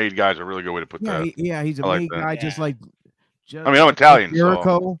guy, he's a made guy. Is a really good way to put that. Yeah, he's a I like made that. guy, Yeah. just like. I mean, I'm Italian, so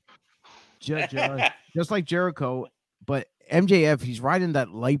Jericho, just like Jericho, but MJF, he's riding that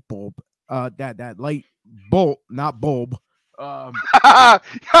light bulb, that light bolt, not bulb. oh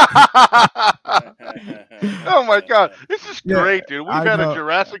my god, this is Yeah, great, dude. We've I had know. a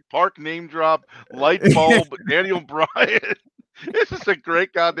Jurassic Park name drop, light bulb, Daniel Bryan. This is a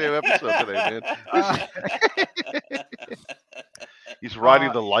great goddamn episode today, man. He's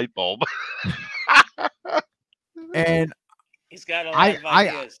riding the light bulb. And He's got a lot of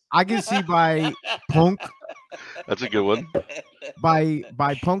ideas. I can see by Punk That's a good one. by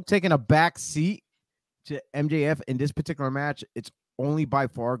Punk taking a back seat to MJF in this particular match. It's only by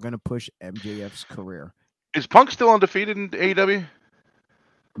far going to push MJF's career. Is Punk still undefeated in AEW?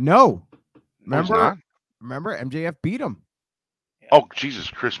 No, No, he's not? remember MJF beat him. Oh Jesus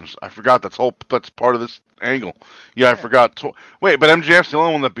Christmas! I forgot that's part of this angle. Yeah, I forgot. Wait, but MJF's the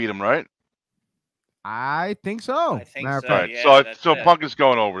only one that beat him, right? I think so. I think Matter of so, fact. yeah. So it. Punk is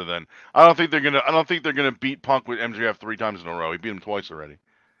going over then. I don't think they're gonna beat Punk with MJF 3 times in a row. He beat him twice already.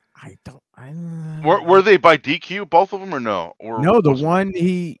 Were they by DQ, both of them, or no? Or No, the was it- one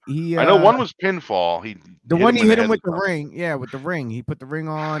he I know one was pinfall. the one he hit him in with the the head. ring. Yeah, with the ring. He put the ring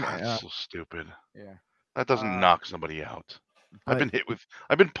on. That's so stupid. Yeah. That doesn't knock somebody out. I've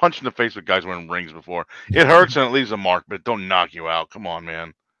But- been punched in the face with guys wearing rings before. It hurts and it leaves a mark, but it don't knock you out. Come on,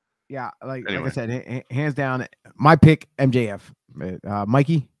 man. Yeah, like I Anyway. said, hands down, my pick MJF.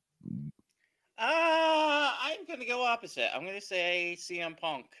 Mikey. I'm gonna go opposite. I'm gonna say CM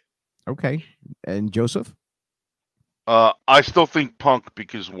Punk. Okay, and Joseph. I still think Punk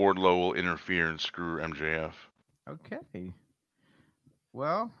because Wardlow will interfere and screw MJF. Okay.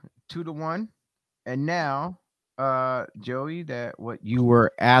 Well, 2-1, and now, Joey, that what you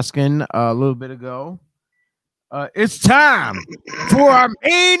were asking a little bit ago. It's time for our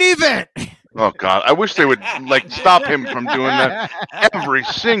main event. Oh God, I wish they would like stop him from doing that every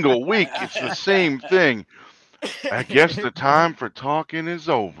single week. It's the same thing. I guess the time for talking is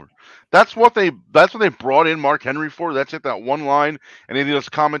over. That's what they brought in Mark Henry for. That's it, that one line, and he did his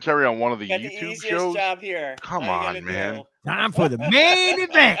commentary on one of the Got the YouTube easiest shows. job here. Come All you on, gotta man. do- Time for the main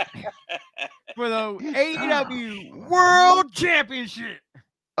event for the AEW World Championship.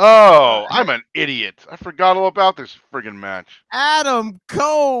 Oh, I'm an idiot. I forgot all about this friggin' match. Adam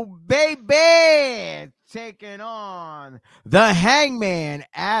Cole, baby, taking on the Hangman,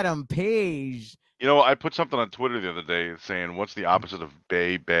 Adam Page. You know, I put something on Twitter the other day saying, "What's the opposite of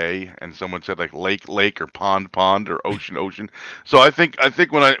bay?" And someone said like lake, or pond, or ocean. So I think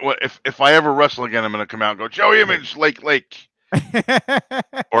if I ever wrestle again, I'm gonna come out and go Joey Image, lake,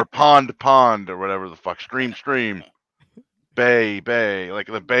 or pond, or whatever the fuck, stream, bay, like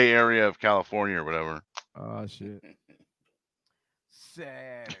the Bay Area of California or whatever. Oh shit. So,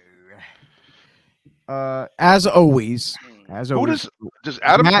 as always, Does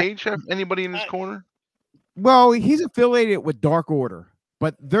Adam Matt- Page have anybody in his corner? well, he's affiliated with Dark Order,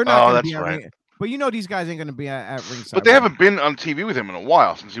 but they're not. Oh, gonna that's be at right. ring- But you know these guys ain't gonna be at ringside. But they haven't been on TV with him in a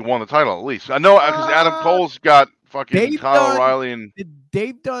while since he won the title. At least I know because Adam Cole's got fucking they've Kyle done- O'Reilly and.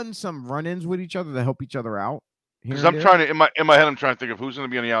 They've done some run-ins with each other to help each other out. here Because and I'm there. trying to in my head, I'm trying to think of who's going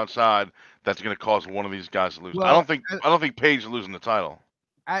to be on the outside that's going to cause one of these guys to lose. Well, I don't think Page is losing the title.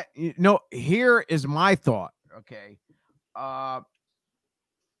 No, here is my thought. Okay,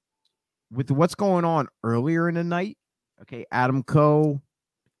 with what's going on earlier in the night. Okay, Adam Cole,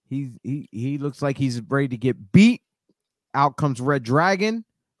 he looks like he's ready to get beat. Out comes Red Dragon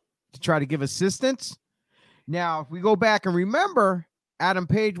to try to give assistance. Now, if we go back and remember, Adam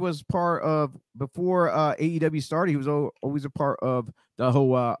Page was part of before AEW started. He was always a part of the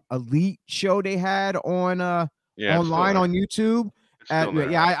whole Elite show they had on Yeah, it's still online there. on YouTube. It's still there.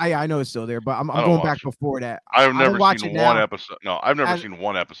 Yeah, I know it's still there, but I'm I don't going watch back it. before that. I've I never don't watch seen it one now. episode. No, I've never As- seen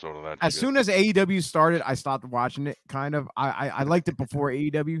one episode of that. As soon as AEW started, I stopped watching it. Kind of, I liked it before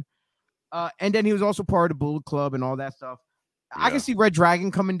AEW, and then he was also part of the Bullet Club and all that stuff. I can see Red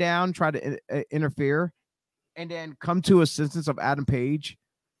Dragon coming down, try to interfere, and then come to assistance of Adam Page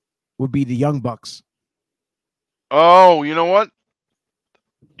would be the Young Bucks. Oh, you know what?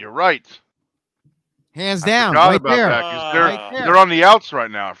 You're right. Hands down, forgot right about there. that, 'cause Right there. they're on the outs right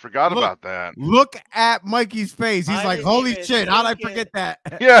now. I forgot Look. about that. Look at Mikey's face. He's I like, didn't holy even shit, how'd I think forget that?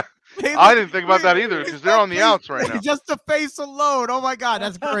 Yeah, He's I like, didn't think about that either because they're on the outs right now. Just the face alone. Oh my god,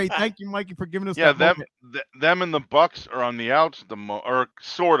 that's great. Thank you, Mikey, for giving us Yeah, that them moment. them and the Bucks are on the outs or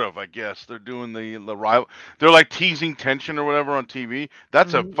sort of, I guess. They're doing the rival. They're like teasing tension or whatever on TV.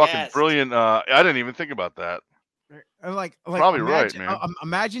 That's a fucking Yes. brilliant. I didn't even think about that. Like Probably right, imagine, man.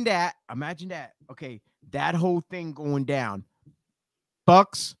 Imagine that. Imagine that. Okay, that whole thing going down.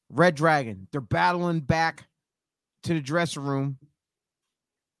 Bucks, Red Dragon, they're battling back to the dressing room.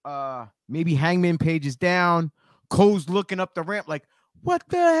 Maybe Hangman Page is down. Cole's looking up the ramp like, what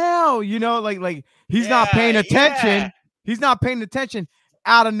the hell? You know, like he's not paying attention. Yeah. He's not paying attention.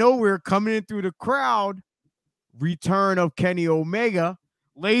 Out of nowhere, coming in through the crowd, return of Kenny Omega,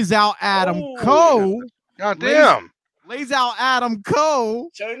 lays out Adam Cole. God damn. Lays out Adam Cole.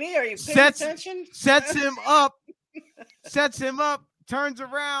 Tony, are you paying Sets- attention? Sets him up, turns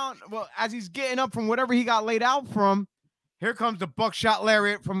around. Well, as he's getting up from whatever he got laid out from, here comes the buckshot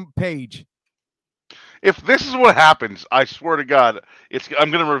lariat from Page. If this is what happens, I swear to God, I'm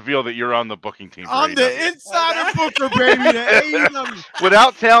going to reveal that you're on the booking team. for I'm the AEW. insider booker, baby. The AEW.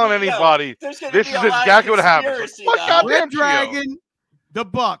 Without telling anybody, There's gonna this be is a lot of exactly what happens. conspiracy What now. goddamn Red Gio. Dragon, the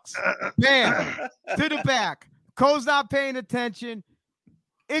Bucks. Bam. To the back. Cole's not paying attention.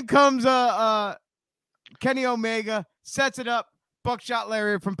 In comes Kenny Omega, sets it up, buckshot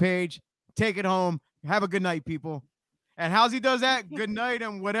lariat from Page. Take it home. Have a good night, people. And how's he does that? Good night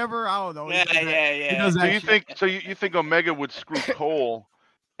and whatever. I don't know. He does that. He does So that you shit. think? So you think Omega would screw Cole,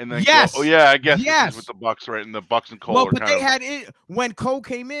 and then Yes. go, oh yeah, I guess this Yes. is with the Bucks, right? And the Bucks and Cole Well, are but kind they of had it when Cole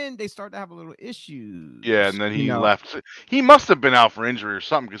came in. They started to have a little issues. yeah, and then he you know. left. He must have been out for injury or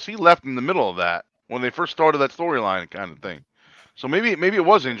something because he left in the middle of that when they first started that storyline kind of thing. So maybe it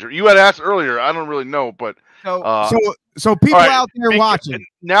was injury. You had asked earlier. I don't really know, but So people all right, out there watching.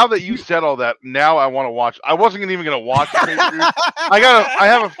 now that you said all that, now I want to watch. I wasn't even going to watch the pay-per-view.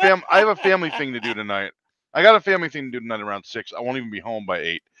 I have a family thing to do tonight. I got a family thing to do tonight around 6. I won't even be home by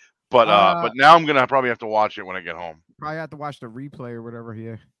 8. But now I'm gonna probably have to watch it when I get home. Probably have to watch the replay or whatever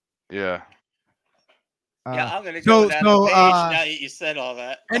here. Yeah. Yeah, I'm gonna go with that page now that you said all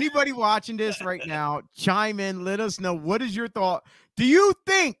that. Anybody watching this right now, chime in. Let us know, what is your thought? Do you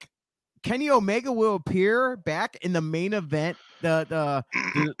think Kenny Omega will appear back in the main event? The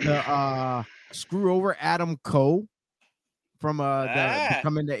screw over Adam Cole from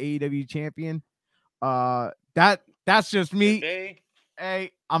becoming the AEW champion. That's just me.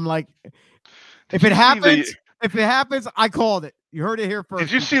 Hey, I'm like, if it happens, I called it. You heard it here first.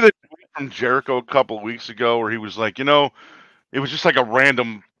 Did you see the tweet from Jericho a couple of weeks ago where he was like, it was just like a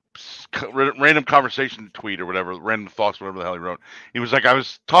random conversation tweet or whatever, random thoughts, whatever the hell he wrote. He was like, I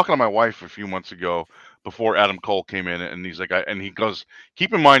was talking to my wife a few months ago before Adam Cole came in, and he's like, and he goes,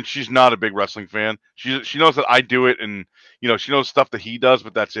 keep in mind, she's not a big wrestling fan. She knows that I do it, and she knows stuff that he does,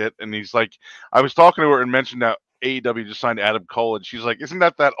 but that's it. And he's like, I was talking to her and mentioned that AEW just signed Adam Cole, and she's like, isn't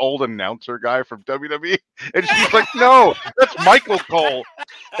that old announcer guy from WWE? And she's like, no, that's Michael Cole.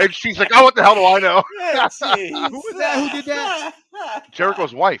 And she's like, oh, what the hell do I know? Who was that? Who did that?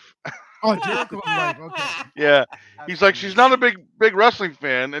 Jericho's wife. Oh, Jericho's wife. Okay. Yeah. He's like, she's not a big wrestling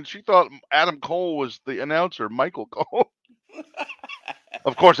fan, and she thought Adam Cole was the announcer, Michael Cole.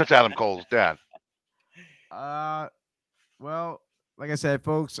 Of course, that's Adam Cole's dad. Well, like I said,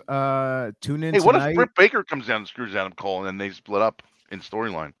 folks, tune in. Hey, what tonight. if Britt Baker comes down and screws Adam Cole, and then they split up in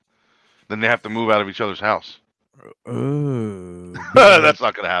storyline? Then they have to move out of each other's house. That's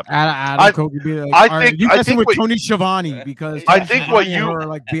not going to happen. Adam Cole could be like, I think you I messing think with what, Tony Schiavone because I think what Schiavone you and her are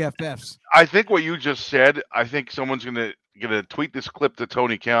like BFFs. I think what you just said. I think someone's gonna tweet this clip to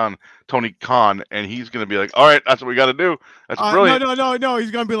Tony Khan, and he's gonna be like, "All right, that's what we got to do. That's brilliant." No.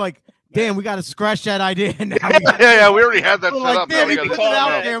 He's gonna be like, "Damn, we got to scratch that idea." Now yeah. We already had that set like, up. Damn, We we put it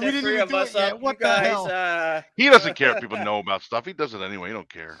out there. We didn't even do it yet. What the hell? He doesn't care if people know about stuff. He does it anyway. He don't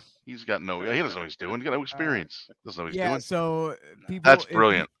care. He doesn't know what he's doing. He's got no experience. Doesn't know what he's doing. So people, that's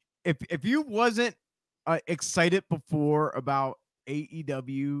brilliant. If you wasn't excited before about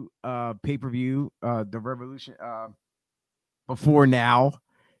AEW pay-per-view, the Revolution before now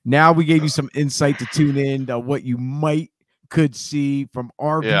we gave you some insight to tune in to what you could see from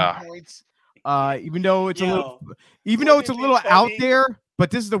our viewpoints. Even though it's a little out there, but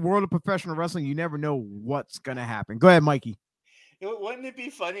this is the world of professional wrestling. You never know what's gonna happen. Go ahead, Mikey. Wouldn't it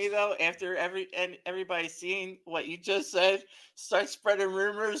be funny though, after everybody seeing what you just said, start spreading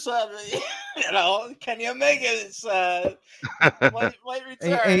rumors of Kenny Omega's might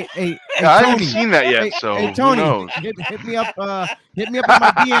return. Hey, I haven't Tony. seen that yet, so Hey, who Tony, knows? hit me up. Hit me up in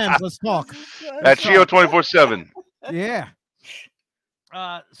my DMs. Let's talk. At Chio 24/7. Yeah.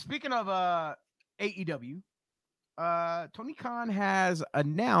 Speaking of AEW, Tony Khan has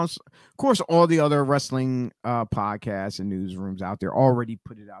announced, of course, all the other wrestling podcasts and newsrooms out there already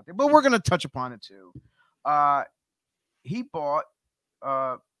put it out there, but we're gonna touch upon it too. He bought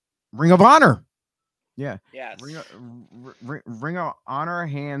Ring of Honor. Yeah. Yes. Ring of Honor,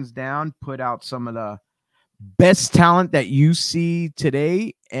 hands down, put out some of the best talent that you see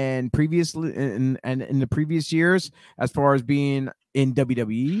today and previously in the previous years, as far as being in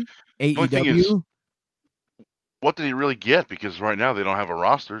WWE, only thing is, AEW. What did he really get? Because right now they don't have a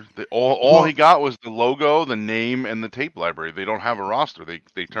roster. All he got was the logo, the name, and the tape library. They don't have a roster.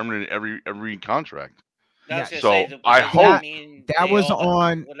 They terminated every contract. Yeah, so I hope that was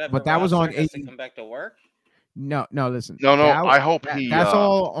on, but that was on AEW. Come back to work. No, listen. No. I hope that's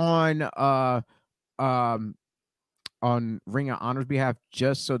all on Ring of Honor's behalf,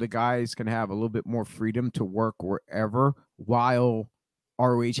 just so the guys can have a little bit more freedom to work wherever while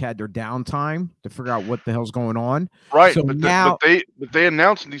ROH had their downtime to figure out what the hell's going on. Right. So but they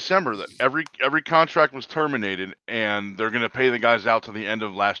announced in December that every contract was terminated and they're going to pay the guys out to the end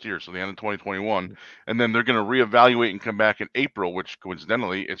of last year, so the end of 2021, and then they're going to reevaluate and come back in April, which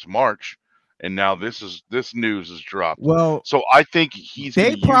coincidentally it's March, and now this news is dropped. Well, so I think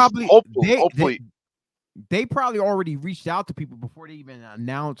they probably already reached out to people before they even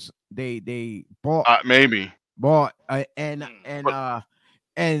announced they bought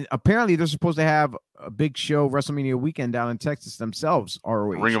and apparently they're supposed to have a big show WrestleMania weekend down in Texas themselves.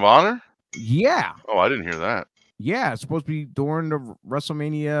 ROH. Ring of Honor? Yeah. Oh, I didn't hear that. Yeah, it's supposed to be during the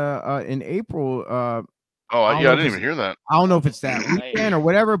WrestleMania in April. I didn't even hear that. I don't know if it's that weekend or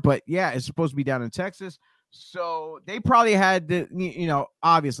whatever, but yeah, it's supposed to be down in Texas. So they probably had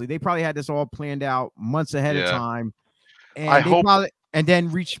obviously they probably had this all planned out months ahead of time. And and then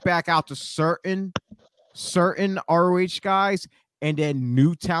reached back out to certain ROH guys and then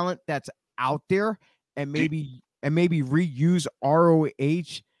new talent that's out there, and maybe reuse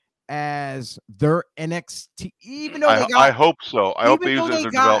ROH as their NXT. Even though I hope so. I hope they use it as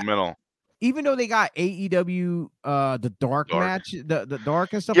their developmental. Even though they got AEW, the dark match, the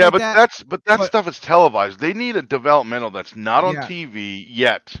dark and stuff. Yeah, like but that stuff is televised. They need a developmental that's not on TV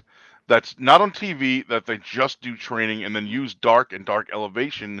yet. That's not on TV. That they just do training and then use Dark and Dark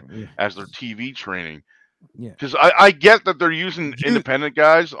Elevation as their TV training. Yeah, because I get that they're using independent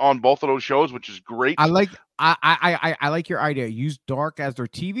guys on both of those shows, which is great. I like your idea. Use Dark as their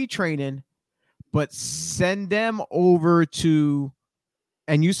TV training, but send them over to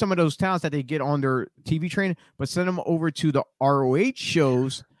and use some of those talents that they get on their TV training, but send them over to the ROH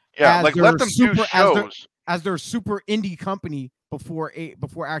shows. Yeah, like let them do shows as their super indie company before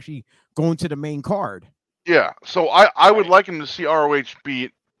actually going to the main card. Yeah, so I would like them to see ROH be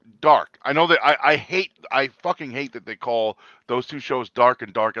Dark. I know that I fucking hate that they call those two shows Dark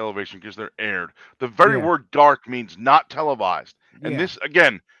and Dark Elevation because they're aired. The very word dark means not televised. And this,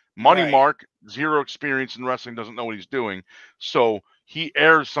 again, Mark, zero experience in wrestling, doesn't know what he's doing. So he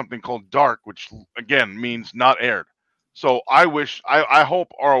airs something called Dark, which again means not aired. So I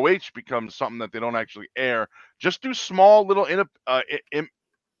hope ROH becomes something that they don't actually air. Just do small little super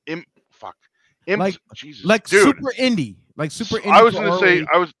indie. Like super indie. I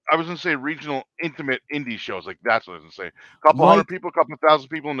was gonna say regional intimate indie shows. Like that's what I was gonna say. A couple hundred people, a couple thousand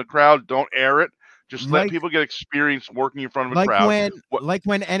people in the crowd. Don't air it. Just let people get experience working in front of a crowd. Like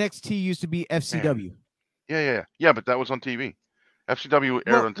when NXT used to be FCW. Yeah, but that was on TV. FCW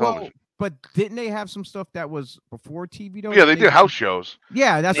aired on television. But didn't they have some stuff that was before TV though? Yeah, they did house shows.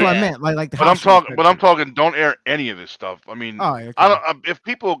 Yeah, that's what I meant. Like I'm talking. Don't air any of this stuff. I mean, I don't. If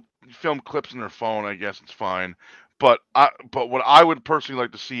people film clips on their phone, I guess it's fine. But what I would personally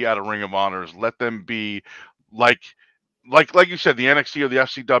like to see out of Ring of Honor is let them be like you said, the NXT or the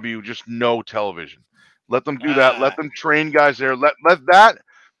FCW, just no television. Let them do that. Let them train guys there. Let that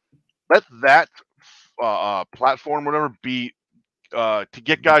platform, whatever, be to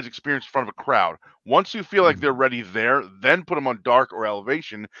get guys experience in front of a crowd. Once you feel like they're ready there, then put them on dark or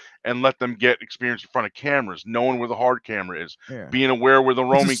elevation and let them get experience in front of cameras, knowing where the hard camera is, Yeah. being aware where the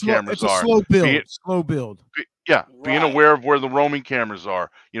roaming cameras It's a are. slow build. Be- Slow build. being Right. aware of where the roaming cameras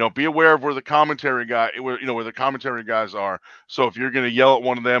are. Be aware of where the commentary where the commentary guys are. So if you're going to yell at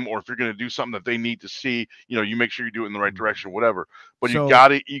one of them, or if you're going to do something that they need to see, you make sure you do it in the right direction, whatever. But So- you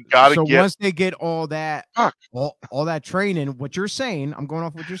gotta So get. once they get all that, Fuck. all that training, what you're saying, I'm going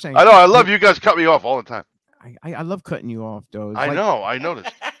off what you're saying. I know. I love you guys. Cut me off all the time. I love cutting you off, though. It's I like, know. I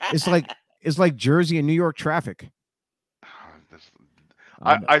noticed. It's like Jersey and New York traffic.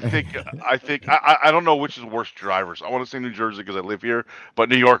 I think I don't know which is worse drivers. I want to say New Jersey because I live here, but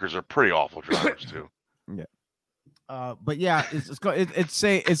New Yorkers are pretty awful drivers too. But yeah, it's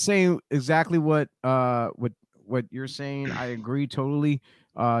saying exactly what you're saying. I agree totally.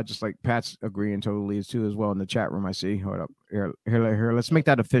 Just like Pat's agreeing totally too as well in the chat room. I see. Hold up here. Let's make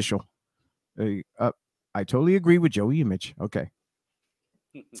that official. I totally agree with Joey Image. Okay.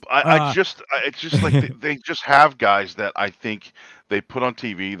 It's just like they just have guys that I think they put on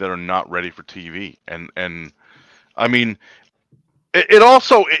TV that are not ready for TV, and I mean, it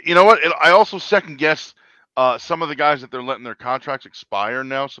also, you know what? I also second guess some of the guys that they're letting their contracts expire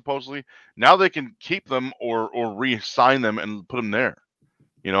now. Supposedly, now they can keep them or reassign them and put them there.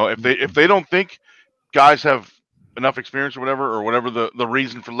 If they don't think guys have enough experience or whatever the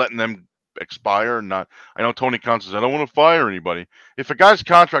reason for letting them expire or not. I know Tony Khan says, I don't want to fire anybody. If a guy's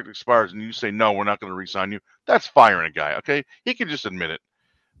contract expires and you say, no, we're not going to re-sign you, that's firing a guy. Okay. He can just admit it.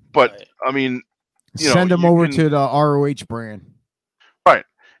 But Right. I mean, send him over to the ROH brand. Right.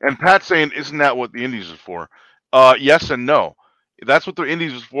 And Pat's saying, isn't that what the Indies is for? Yes and no. That's what the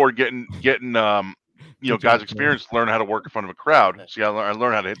Indies is for, getting guys experience, learn how to work in front of a crowd. See, I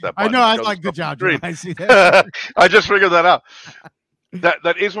learned how to hit that I button. know. I Show like the good stuff on job, the screen. Joe. I see that. I just figured that out.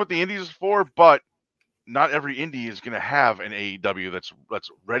 That is what the Indies is for, but not every indie is going to have an AEW that's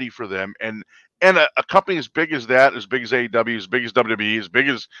ready for them. And a company as big as that, as big as AEW, as big as WWE, as big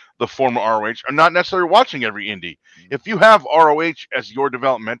as the former ROH, are not necessarily watching every indie. If you have ROH as your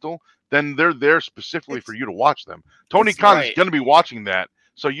developmental, then they're there specifically for you to watch them. Tony Khan is going to be watching that.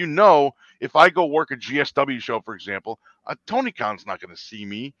 So if I go work a GSW show, for example, Tony Khan's not going to see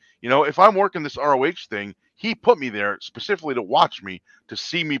me. If I'm working this ROH thing, he put me there specifically to watch me, to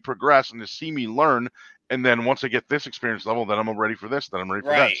see me progress and to see me learn. And then once I get this experience level, then I'm ready for this, then I'm ready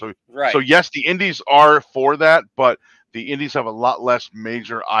for that. So yes, the indies are for that, but the indies have a lot less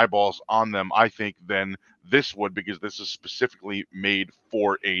major eyeballs on them, I think, than this would, because this is specifically made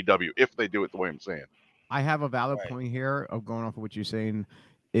for AEW, if they do it the way I'm saying. I have a valid point here of going off of what you're saying,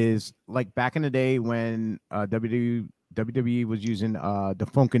 is like back in the day when WWE was using the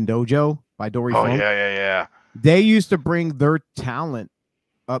Funkin' Dojo by Dory Funk. Yeah. They used to bring their talent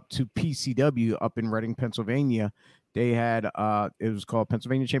up to PCW up in Reading, Pennsylvania. They had it was called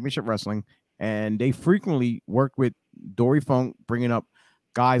Pennsylvania Championship Wrestling, and they frequently worked with Dory Funk, bringing up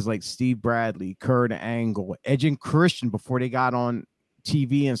guys like Steve Bradley, Kurt Angle, Edge and Christian before they got on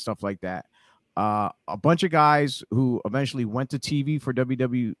TV and stuff like that. A bunch of guys who eventually went to TV for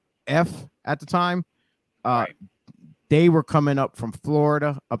WWF at the time. They were coming up from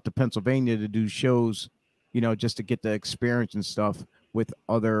Florida up to Pennsylvania to do shows, just to get the experience and stuff with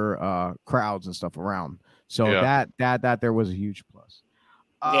other crowds and stuff around. So that there was a huge plus.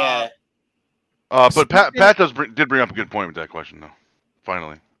 But Pat did bring up a good point with that question, though.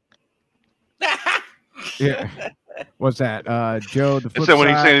 Finally. Yeah. What's that, Joe? The flip side, when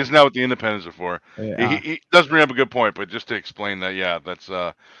side, he's saying it's not what the independents are for. Yeah. He does bring up a good point, but just to explain that, that's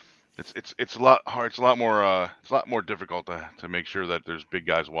it's a lot hard. It's a lot more difficult to make sure that there's big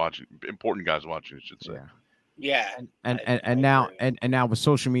guys watching, important guys watching, I should say. Yeah. And now with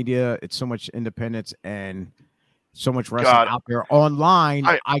social media, it's so much independence and so much wrestling out there online.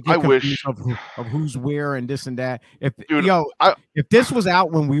 I get confused of who's where and this and that. If this was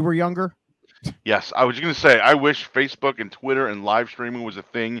out when we were younger. Yes, I was going to say, I wish Facebook and Twitter and live streaming was a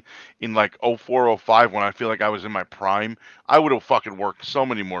thing in like 04, 05, when I feel like I was in my prime. I would have fucking worked so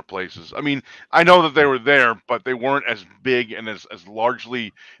many more places. I mean, I know that they were there, but they weren't as big and as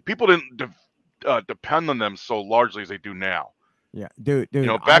largely, people didn't depend on them so largely as they do now. Yeah, dude.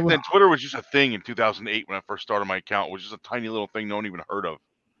 Back then, Twitter was just a thing in 2008 when I first started my account. It was just a tiny little thing no one even heard of.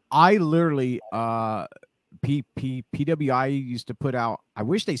 I literally, PWI used to put out, I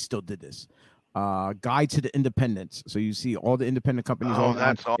wish they still did this, guide to the independents. So you see all the independent companies. Oh,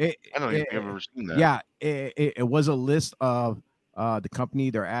 that's all. I don't think I've ever seen that. Yeah, it was a list of the company,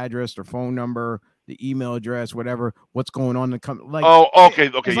 their address, their phone number, the email address, whatever, what's going on in the company. Like, Oh, okay,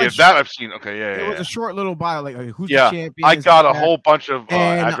 okay, yeah, like that I've seen. Okay, yeah, it was yeah. a short little bio, like who's the Yeah, champion. I and got stuff a like that. whole bunch of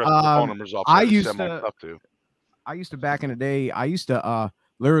And, addresses and phone numbers off I there to used send my to- stuff to. I used to back in the day. I used to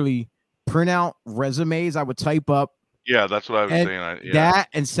literally print out resumes. I would type up Yeah, that's what I was and saying. Yeah. that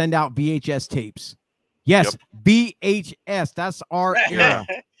and send out VHS tapes. Yes, VHS. That's our era.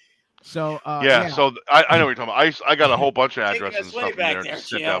 So Yeah, so I know what you're talking about. I got a whole bunch of Taking addresses and us way stuff in back there there, to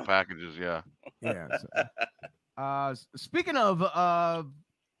send Gio. out packages. Yeah, yeah. Speaking of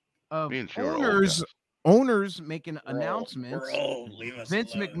Me and Gio are old owners making We're old. announcements. We're old. Leave us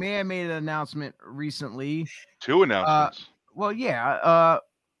Vince alone. McMahon made an announcement recently. 2 announcements. Well, yeah.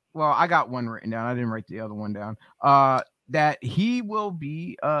 Well, I got one written down. I didn't write the other one down. That he will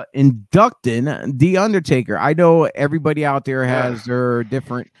be inducting The Undertaker. I know everybody out there has their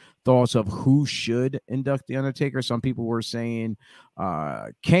different thoughts of who should induct The Undertaker. Some people were saying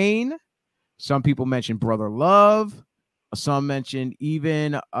Kane. Some people mentioned Brother Love. Some mentioned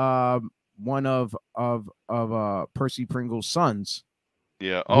even one of Percy Pringle's sons.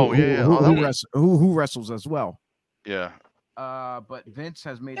 Yeah. Oh, yeah. Who wrestles as well. Yeah. But Vince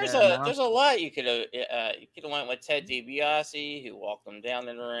has made There's that a lot you could have went with Ted DiBiase, who walked them down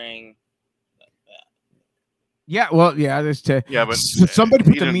in the ring. Yeah, well, yeah, there's Yeah, but somebody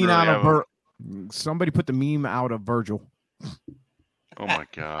put he the didn't meme really out have of somebody put the meme out of Virgil. Oh my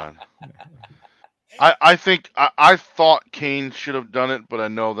God. I think I thought Kane should have done it, but I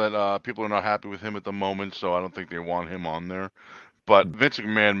know that people are not happy with him at the moment, so I don't think they want him on there. But Vince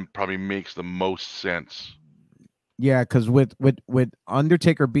McMahon probably makes the most sense. Yeah, because with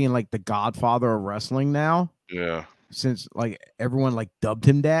Undertaker being like the godfather of wrestling now, Yeah. since like everyone like dubbed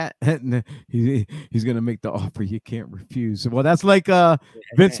him that, he's gonna make the offer you can't refuse. Well, that's like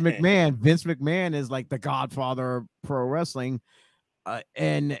Vince McMahon. Vince McMahon is like the godfather of pro wrestling,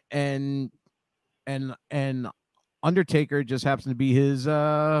 and Undertaker just happens to be his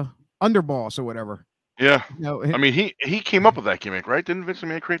underboss or whatever. Yeah. No, I mean, he came up with that gimmick, right? Didn't Vince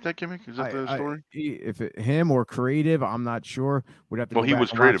McMahon create that gimmick? Is that the story? If him or creative, I'm not sure. We'd have to. Well, go he back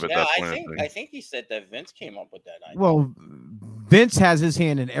was and creative watch at Yeah, that point. I think he said that Vince came up with that idea. Well, Vince has his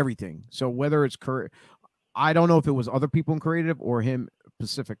hand in everything. So whether it's I don't know if it was other people in creative or him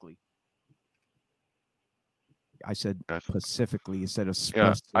specifically. I said specifically instead of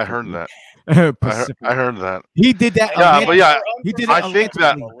Yeah, I heard that. I heard that. He did that. Yeah, but yeah, he did it. I think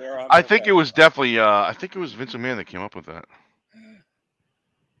that. I think it was definitely. I think it was Vince McMahon that came up with that.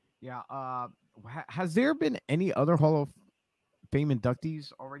 Yeah. Has there been any other Hall of Fame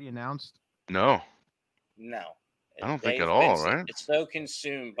inductees already announced? No. No. I don't think at all, right? It's so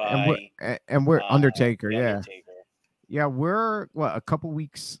consumed by and we're Undertaker, yeah. Undertaker. Yeah, we're what, a couple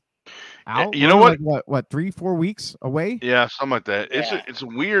weeks out? You know what? Like, what 3-4 weeks away? Yeah, something like that. Yeah. It's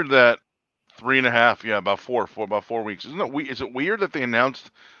weird that 3.5, yeah, about 4 weeks. Isn't it? Is it weird that they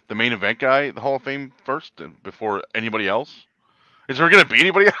announced the main event guy, the Hall of Fame, first before anybody else? Is there going to be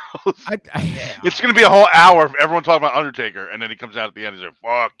anybody else? It's going to be a whole hour of everyone talking about Undertaker, and then he comes out at the end and says,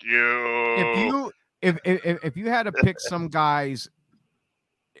 "Fuck you." If you had to pick some guys,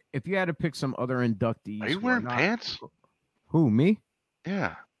 if you had to pick some other inductees, Are you wearing pants? Who, me?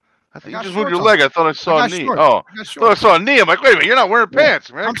 Yeah. I think I you got just moved shorts your on. leg. I thought I saw a knee. shorts. Oh, I got I thought I shorts. saw a knee. I'm like, wait a minute, you're not wearing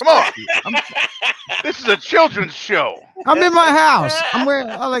pants, man. I'm Come on. sorry. This is a children's show. I'm in my house. I'm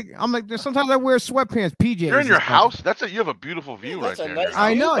like. There's sometimes I wear sweatpants, PJs. You're in and your stuff. house. That's you have a beautiful view right That's a there. nice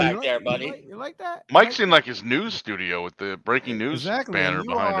I know. back You there, like, buddy. You like that? Mike's in like his news studio with the breaking news Exactly. banner And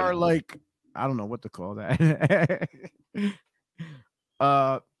you behind are him. like, I don't know what to call that.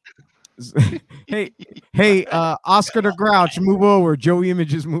 hey, Oscar the Grouch, move over. Joey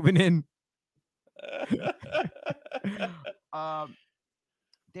Image is moving in.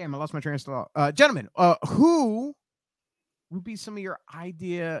 Damn, I lost my train of thought. Gentlemen, who would be some of your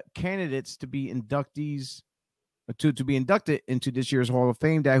idea candidates to be inductees to be inducted into this year's Hall of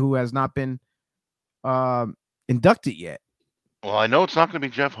Fame that who has not been inducted yet? Well, I know it's not going to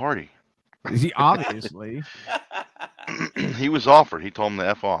be Jeff Hardy. He obviously. He was offered. He told him to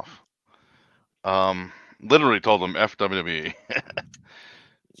F off. Literally told him F WWE.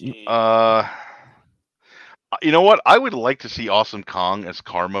 You know what? I would like to see Awesome Kong as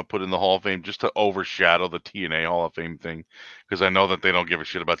Karma put in the Hall of Fame just to overshadow the TNA Hall of Fame thing, because I know that they don't give a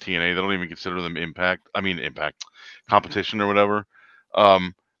shit about TNA. They don't even consider them impact competition or whatever.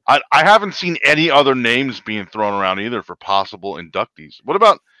 I haven't seen any other names being thrown around either for possible inductees. What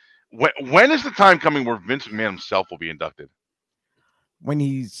about when is the time coming where Vince McMahon himself will be inducted? When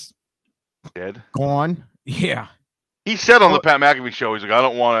he's dead, gone. Yeah. He said on the Pat McAfee show, he's like, I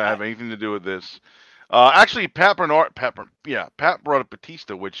don't want to have anything to do with this. Actually, Pat Bernard, Pat brought up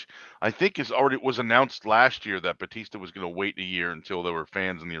Batista, which I think is already was announced last year that Batista was going to wait a year until there were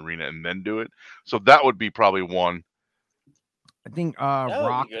fans in the arena and then do it. So that would be probably one. I think That would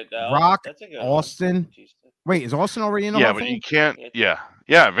Rock, be good, though. Rock, That's a good Austin. Batista. Wait, is Austin already in the Yeah, Hall but of you Fame? can't. Yeah.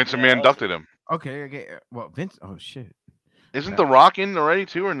 Vince Yeah, McMahon inducted him. Okay. Well, Vince. Oh shit. Isn't Yeah. The Rock in already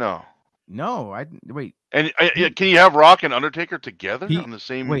too, or no? No, I wait. And can you have Rock and Undertaker together He- on the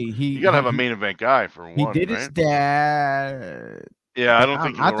same? Wait, You gotta have a main event guy for He one, did his right? dad. Yeah, I don't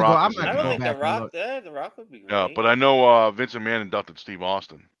think I have The to go- Rock I'm is gonna I in have to don't go there. think back and The look. Rock. The Rock would be great. No, but I know Vince McMahon inducted Steve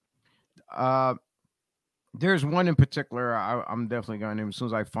Austin. There's one in particular. I'm definitely going to name as soon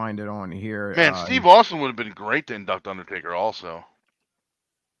as I find it on here. Man, Steve Austin would have been great to induct Undertaker also.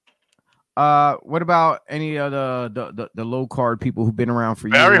 What about any of the low card people who've been around for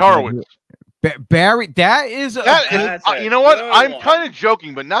Barry years? Horowitz. Barry, that is a That good- is, That's a you know what? good I'm one. kind of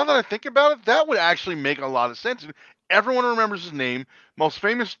joking, but now that I think about it, that would actually make a lot of sense. Everyone remembers his name. Most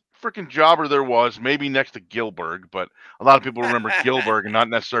famous freaking jobber there was, maybe next to Gilbert, but a lot of people remember Gilbert and not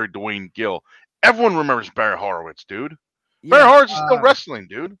necessarily Dwayne Gill. Everyone remembers Barry Horowitz, dude. Barry Horowitz is still wrestling,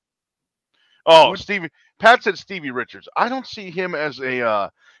 dude. Oh, Pat said Stevie Richards. I don't see him as a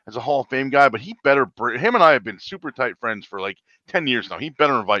Hall of Fame guy, but he better. Him and I have been super tight friends for like 10 years now. He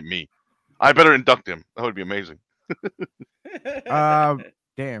better invite me. I better induct him. That would be amazing.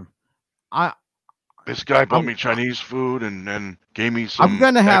 Damn. This guy bought me Chinese food and then gave me some. I'm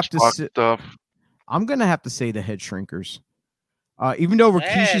gonna have Xbox to stuff. I'm gonna have to say the Head Shrinkers. Even though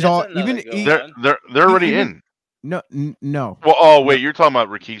Rikishi's that's all another even good he- one. They're already even- in. no. Well, oh wait, you're talking about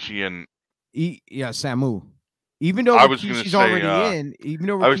Rikishi and Yeah, Samu. Even though I was gonna Rikishi's say, already in, even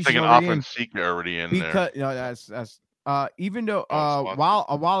though I was Rikishi's thinking already Alpha in, and Seeker are already in there. because no, that's even though Oh, it's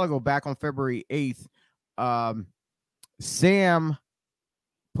a while ago, back on February 8th, Sam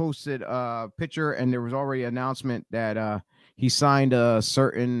posted a picture and there was already an announcement that he signed a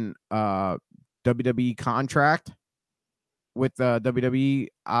certain WWE contract with WWE.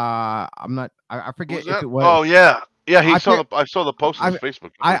 I forget Was if that? it was. Oh yeah, I I saw the post on his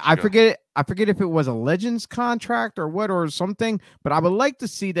Facebook. I forget if it was a Legends contract or what or something, but I would like to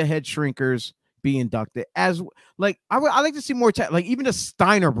see the Head Shrinkers be inducted as like I like to see more like even the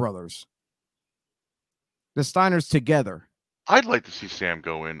Steiner brothers, the Steiners together. I'd like to see Sam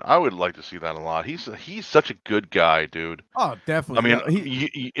go in. I would like to see that a lot. He's such a good guy, dude. Oh, definitely. I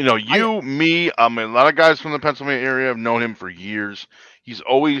mean, me. I mean, a lot of guys from the Pennsylvania area have known him for years. He's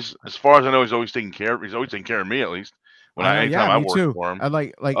always, as far as I know, he's always taking care of me at least. Anytime I work for him, I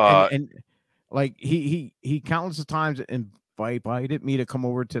like and like he countless of times invited me to come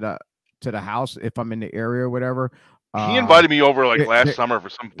over to the house if I'm in the area or whatever. He invited me over like last there- summer for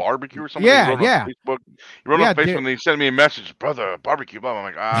some barbecue or something. Yeah, He wrote yeah. on Facebook. He wrote Yeah, on Facebook there- and he sent me a message, brother, barbecue. Blah. I'm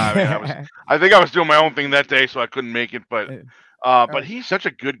like, man, I think I was doing my own thing that day, so I couldn't make it. But he's such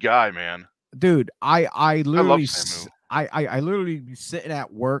a good guy, man. Dude, I literally Samu. I literally be sitting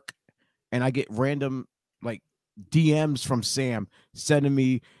at work and I get random like DMs from Sam sending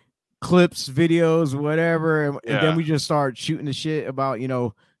me clips, videos, whatever, and Yeah. then we just start shooting the shit about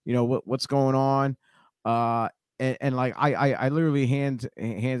what's going on. And like I literally hands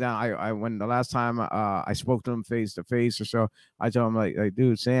down. I when the last time I spoke to him face to face or so, I told him like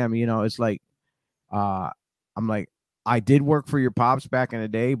dude, Sam, it's like I'm like, I did work for your pops back in the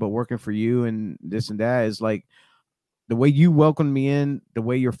day, but working for you and this and that is like the way you welcomed me in, the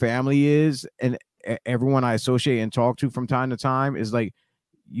way your family is, and everyone I associate and talk to from time to time is like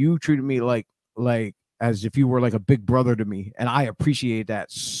you treated me like as if you were like a big brother to me, and I appreciate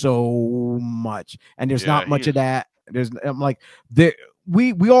that so much. And there's not much of that. I'm like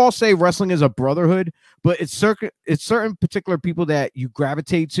we all say wrestling is a brotherhood, but it's certain particular people that you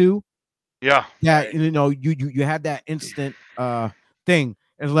gravitate to. Yeah. That you have that instant thing.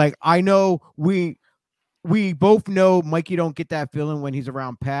 It's like I know we both know Mikey don't get that feeling when he's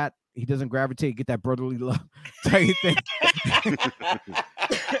around Pat. He doesn't gravitate, get that brotherly love type thing.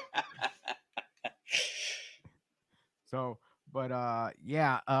 So, but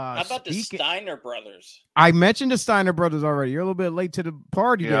yeah. How about the Steiner brothers? I mentioned the Steiner brothers already. You're a little bit late to the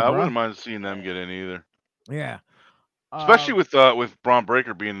party. Yeah, there, I bro. wouldn't mind seeing them get in either. Yeah. Especially with Braun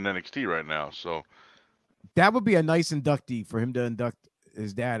Breaker being in NXT right now, so that would be a nice inductee for him to induct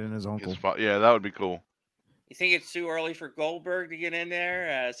his dad and his uncle. Yeah, that would be cool. You think it's too early for Goldberg to get in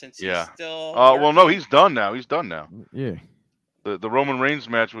there since he's still? Well, no, he's done now. He's done now. Yeah. The Roman Reigns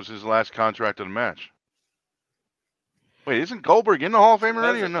match was his last contracted match. Wait, isn't Goldberg in the Hall of Fame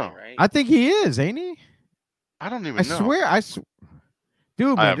already or no? Right? I think he is, ain't he? I don't even know.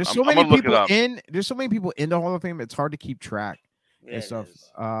 Dude, man, there's so many people in. There's so many people in the Hall of Fame. It's hard to keep track and stuff.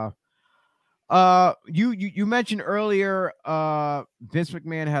 You mentioned earlier, Vince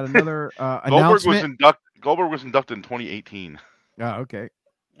McMahon had another announcement. Goldberg was inducted in 2018. Oh, okay.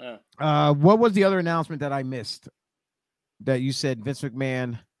 What was the other announcement that I missed? That you said Vince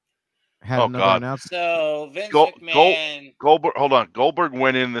McMahon had another announcement. So Vince McMahon, Goldberg. Hold on, Goldberg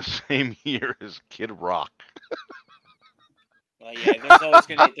went in the same year as Kid Rock. Well, yeah,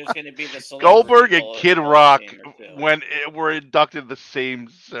 there's gonna be the Goldberg and Kid Rock were inducted the same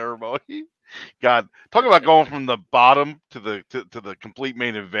ceremony. God, talk about going from the bottom to the complete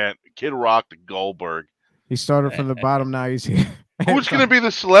main event. Kid Rock to Goldberg. He started from the bottom. Now he's here. Who's going to be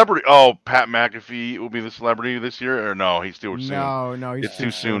the celebrity? Oh, Pat McAfee will be the celebrity this year, or no? He's still soon. No, it's too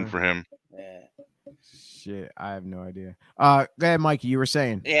soon for him. Yeah. Shit, I have no idea. Go ahead, Mikey. You were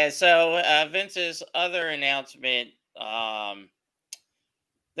saying. Yeah. So Vince's other announcement, the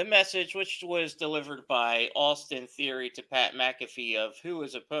message, which was delivered by Austin Theory to Pat McAfee of who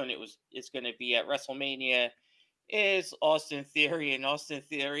his opponent is going to be at WrestleMania, is Austin Theory. And Austin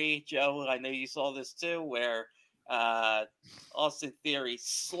Theory, Joe, I know you saw this too, where Austin Theory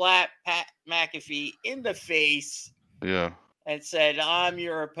slapped Pat McAfee in the face. Yeah. And said, "I'm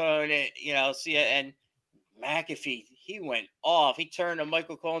your opponent." See ya. And McAfee, he went off. He turned to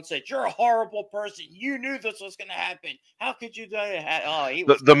Michael Cole and said, "You're a horrible person. You knew this was going to happen. How could you do that?" Oh, he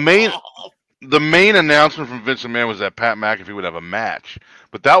was the main announcement from Vince McMahon was that Pat McAfee would have a match,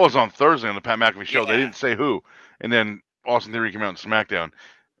 but that was on Thursday on the Pat McAfee show. Yeah. They didn't say who, and then Austin Theory came out on SmackDown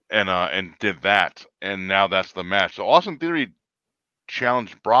and did that, and now that's the match. So Austin Theory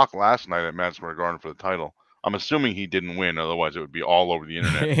challenged Brock last night at Madison Square Garden for the title. I'm assuming he didn't win, otherwise it would be all over the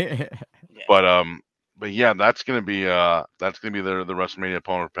internet. Yeah. But yeah, that's gonna be the WrestleMania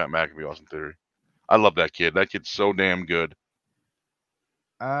opponent for Pat McAfee, Austin Theory. I love that kid. That kid's so damn good.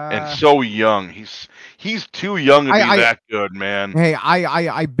 And so young. He's too young to be that good, man. Hey,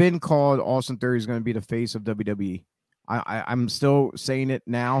 I've been called Austin Theory is gonna be the face of WWE. I'm still saying it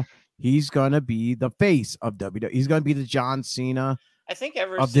now. He's gonna be the face of WWE. He's gonna be the John Cena. I think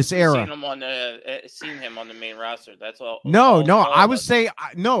ever of since this era, seen him on the main roster. That's all. I was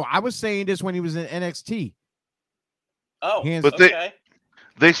saying this when he was in NXT. Oh, but okay.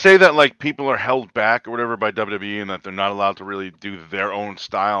 They say that like people are held back or whatever by WWE and that they're not allowed to really do their own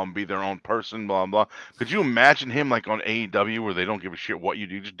style and be their own person. Blah blah. Could you imagine him like on AEW where they don't give a shit what you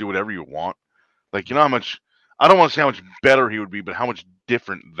do, just do whatever you want? Like, you know how much. I don't want to say how much better he would be, but how much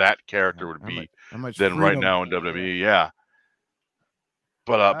different that character would be than right now in WWE. Yeah.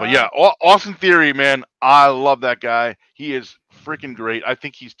 But yeah, Austin Theory, man, I love that guy. He is freaking great. I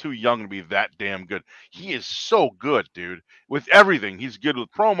think he's too young to be that damn good. He is so good, dude. With everything, he's good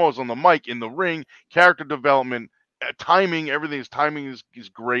with promos on the mic, in the ring, character development, timing. Everything's timing is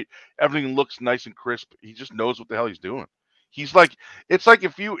great. Everything looks nice and crisp. He just knows what the hell he's doing. He's like, it's like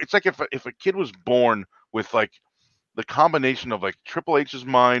if a kid was born with like the combination of like Triple H's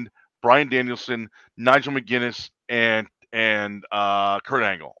mind, Bryan Danielson, Nigel McGuinness, and Kurt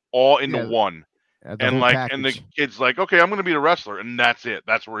Angle all into one, and like package. And the kid's like, okay, I'm gonna be a wrestler, and that's it.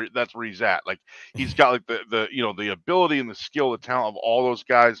 That's where he's at. Like he's got like the ability and the skill, the talent of all those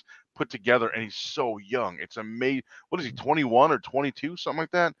guys put together, and he's so young. It's amazing. What is he, 21 or 22, something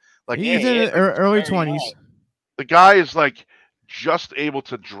like that? Like he's in early 20s. The guy is like just able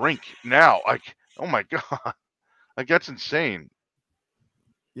to drink now. Like, oh my god, like that's insane.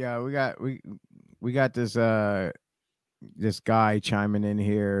 Yeah, we got this guy chiming in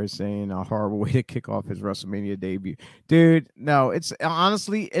here saying a horrible way to kick off his WrestleMania debut. Dude, no, it's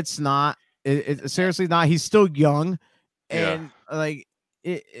honestly, it's not. It's seriously not. He's still young, and like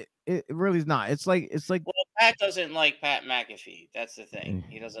it really is not. It's like. Well, Pat doesn't like Pat McAfee. That's the thing.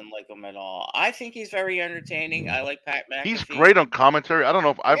 He doesn't like him at all. I think he's very entertaining. I like Pat McAfee. He's great on commentary. I don't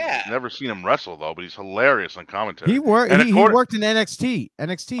know if I've never seen him wrestle though, but he's hilarious on commentary. He worked in NXT.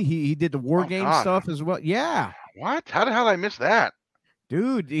 NXT. He did the War Game stuff as well. Yeah. What? How did I miss that?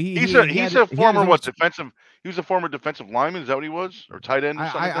 Dude, he's a former defensive. He was a former defensive lineman. Is that what he was, or tight end? Or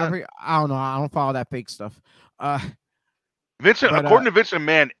something I don't know. I don't follow that fake stuff. Vincent, according to Vince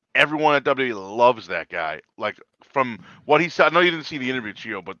McMahon, everyone at WWE loves that guy. Like from what he said, I know you didn't see the interview,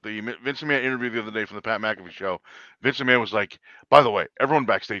 Chio, but the Vince McMahon interview the other day from the Pat McAfee show, Vince McMahon was like, "By the way, everyone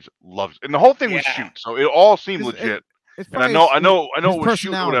backstage loves," and the whole thing was shoot, so it all seemed legit. And I know it was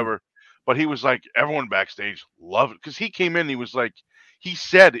shoot or whatever. But he was like, everyone backstage loved it because he came in. He was like, he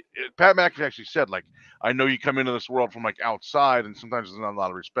said, Pat McAfee actually said, like, I know you come into this world from like outside, and sometimes there's not a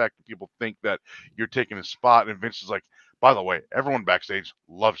lot of respect. People think that you're taking a spot. And Vince is like, by the way, everyone backstage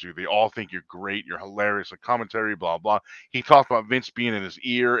loves you. They all think you're great. You're hilarious. A commentary, blah, blah. He talked about Vince being in his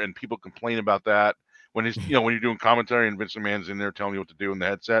ear, and people complain about that, when he's when you're doing commentary and Vince McMahon's in there telling you what to do in the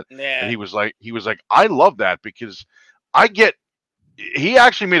headset. Yeah. And he was like, I love that because he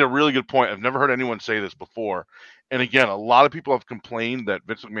actually made a really good point. I've never heard anyone say this before. And again, a lot of people have complained that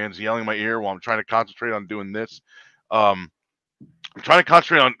Vince McMahon's yelling in my ear while I'm trying to concentrate on doing this. I'm trying to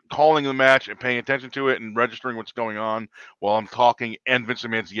concentrate on calling the match and paying attention to it and registering what's going on while I'm talking, and Vince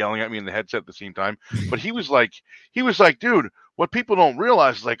McMahon's yelling at me in the headset at the same time. But he was like, dude, what people don't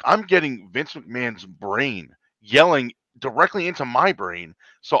realize is like I'm getting Vince McMahon's brain yelling directly into my brain.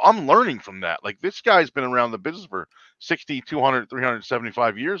 So I'm learning from that. Like, this guy's been around the business for 60, 200,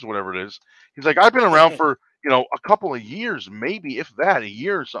 375 years, whatever it is. He's like, I've been around for, a couple of years, maybe if that, a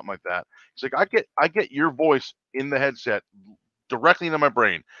year or something like that. He's like, I get your voice in the headset directly into my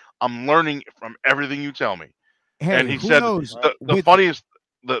brain. I'm learning from everything you tell me. Hey, and he who said knows? the funniest,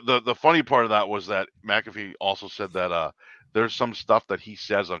 the funny part of that was that McAfee also said that there's some stuff that he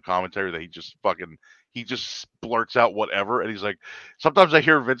says on commentary that he just blurts out whatever, and he's like, sometimes I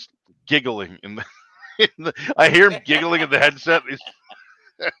hear Vince giggling I hear him giggling in the headset.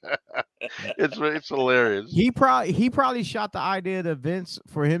 It's hilarious. He probably shot the idea to Vince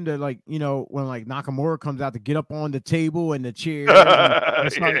for him to, like, when like Nakamura comes out, to get up on the table and the chair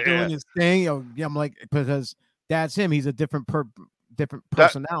and start doing his thing. I'm like, because that's him. He's a different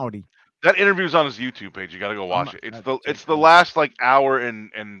personality. That interview's on his YouTube page. You got to go watch it. It's the last like hour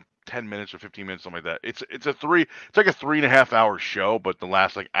and 10 minutes or 15 minutes, something like that. It's like a 3.5 hour show, but the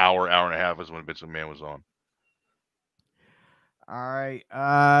last like hour and a half is when Vince McMahon was on. All right,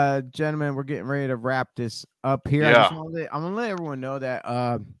 gentlemen, we're getting ready to wrap this up here. Yeah. I'm gonna let everyone know that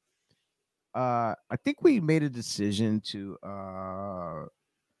I think we made a decision to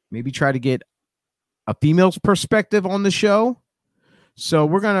maybe try to get a female's perspective on the show. So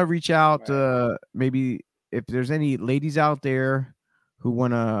we're gonna reach out maybe if there's any ladies out there who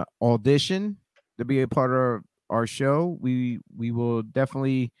want to audition to be a part of our show. We will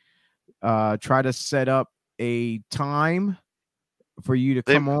definitely try to set up a time for you to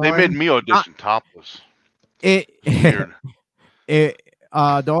come on. They made me audition topless. The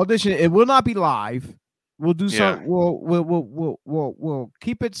audition, it will not be live. We'll do some. We'll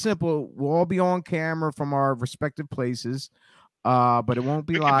keep it simple. We'll all be on camera from our respective places, but it won't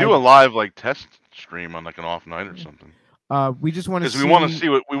be live. We can do a live like test stream on like an off night or something. We just want to because we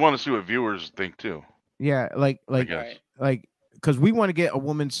want to see what viewers think too. Yeah, like because we want to get a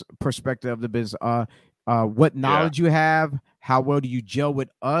woman's perspective of the business. What knowledge you have, how well do you gel with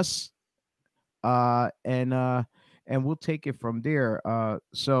us, and we'll take it from there.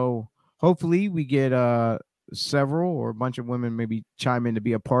 So hopefully we get several or a bunch of women maybe chime in to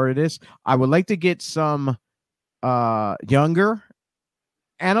be a part of this. I would like to get some younger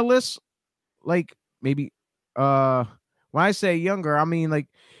analysts, like maybe when I say younger, I mean like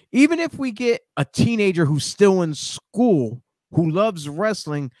even if we get a teenager who's still in school who loves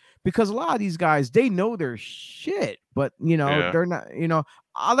wrestling. Because a lot of these guys, they know their shit, but they're not.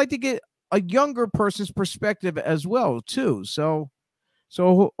 I like to get a younger person's perspective as well too. So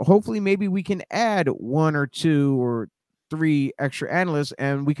hopefully maybe we can add 1 or 2 or 3 extra analysts,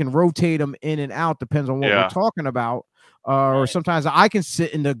 and we can rotate them in and out. Depends on what we're talking about. Or sometimes I can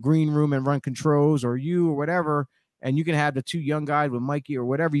sit in the green room and run controls, or you or whatever, and you can have the 2 young guys with Mikey or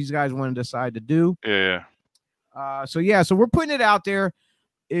whatever you guys want to decide to do. Yeah. So we're putting it out there.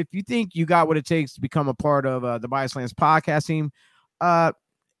 If you think you got what it takes to become a part of the Bias Lands podcast team,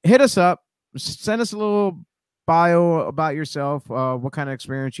 hit us up. Send us a little bio about yourself, what kind of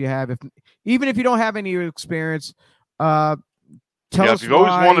experience you have. Even if you don't have any experience, tell us. If you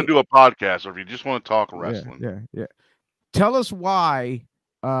always want to do a podcast, or if you just want to talk wrestling, yeah. Tell us why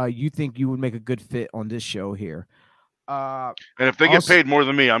you think you would make a good fit on this show here. And if they get paid more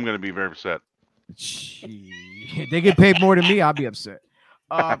than me, I'm going to be very upset. If they get paid more than me, I'll be upset.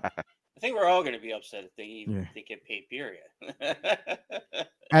 I think we're all going to be upset if they get paid. Period.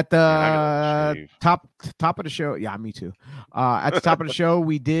 At the top of the show, yeah, me too. At the top of the show,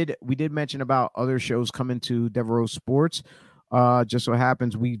 we did mention about other shows coming to Devereaux Sports. Just so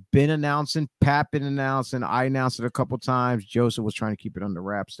happens we've been announcing, Pat been announcing, I announced it a couple times. Joseph was trying to keep it under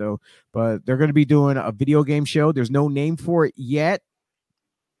wraps though, but they're going to be doing a video game show. There's no name for it yet,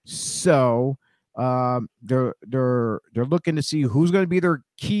 so they're looking to see who's going to be their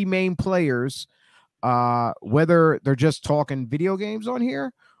key main players, whether they're just talking video games on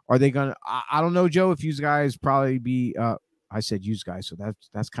here. Are they gonna I don't know, Joe, if you guys probably be I said you guys, so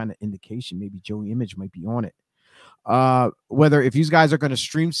that's kind of indication maybe Joey Image might be on it. Whether if you guys are going to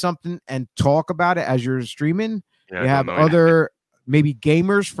stream something and talk about it as you're streaming, you have other maybe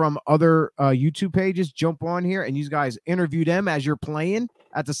gamers from other YouTube pages jump on here and you guys interview them as you're playing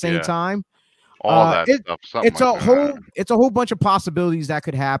at the same time. all that stuff. Something It's like a whole bunch of possibilities that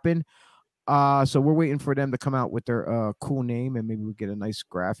could happen. So we're waiting for them to come out with their cool name, and maybe we'll get a nice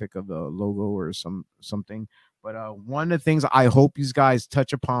graphic of the logo or something. But one of the things I hope these guys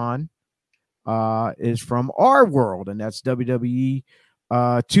touch upon is from our world, and that's WWE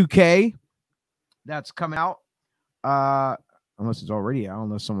 2K. That's coming out. Unless it's already out,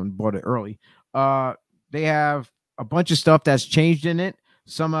 unless someone bought it early. They have a bunch of stuff that's changed in it.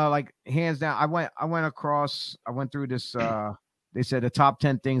 Some like hands down. I went through this. They said the top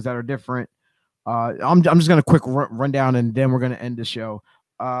 10 things that are different. I'm just gonna quick run down, and then we're gonna end the show.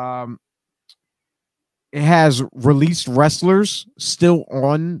 It has released wrestlers still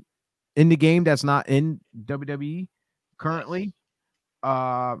in the game that's not in WWE currently.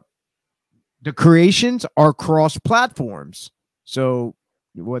 The creations are cross platforms, so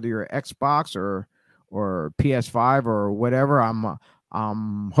whether you're Xbox or PS5 or whatever,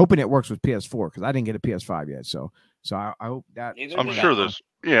 I'm hoping it works with PS4 because I didn't get a PS5 yet. So I hope that. I'm sure there's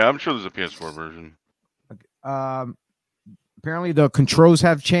a PS4 version. Apparently the controls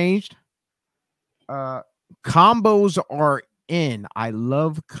have changed. Combos are in. I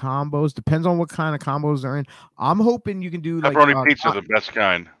love combos. Depends on what kind of combos they're in. I'm hoping you can do like pepperoni pizza, the best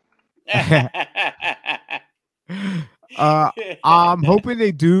kind. I'm hoping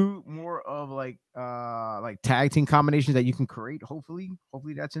they do more of like tag team combinations that you can create. Hopefully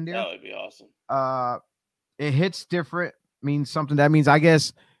that's in there. That would be awesome. It hits different means something. That means I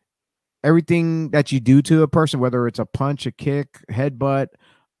guess everything that you do to a person, whether it's a punch, a kick, headbutt,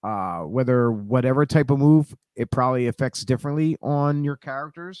 whatever type of move, it probably affects differently on your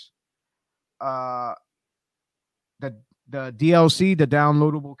characters. The DLC, the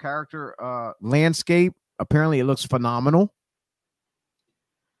downloadable character landscape, apparently it looks phenomenal.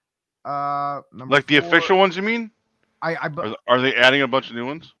 Like the official ones, you mean? Are they adding a bunch of new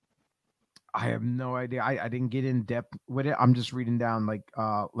ones? I have no idea. I didn't get in depth with it. I'm just reading down like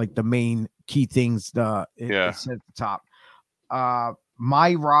the main key things. It said at the top.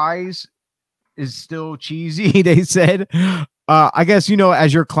 My Rise is still cheesy, they said. I guess,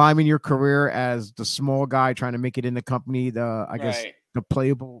 as you're climbing your career as the small guy trying to make it in the company, guess the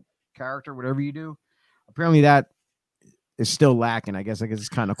playable character, whatever you do, apparently that is still lacking. I guess it's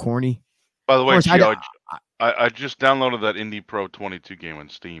kind of corny. By the way, I just downloaded that Indie Pro 22 game on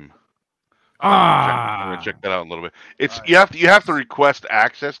Steam. I'm gonna check that out a little bit. You have to request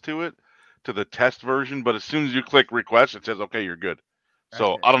access to it, to the test version, but as soon as you click request, it says okay, you're good.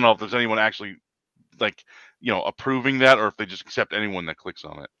 So I don't know if there's anyone actually approving that, or if they just accept anyone that clicks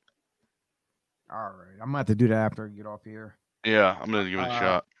on it. All right, I'm gonna have to do that after I get off here. Yeah, I'm gonna give it a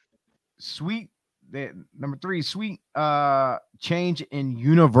shot. Sweet. Number 3, sweet change in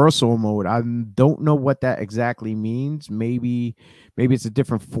universal mode. I don't know what that exactly means. Maybe it's a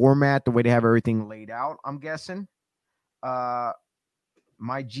different format, the way they have everything laid out, I'm guessing. My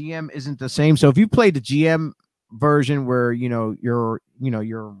GM isn't the same. So if you play the GM version where you're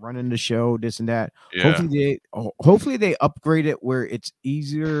running the show, this and that, hopefully they upgrade it where it's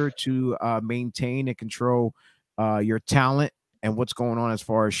easier to maintain and control your talent and what's going on as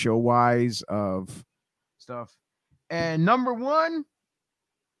far as show wise of stuff. And number 1,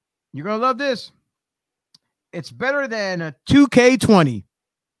 you're gonna love this. It's better than a 2K20,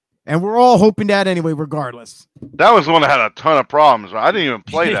 and we're all hoping that anyway, regardless. That was the one that had a ton of problems. I didn't even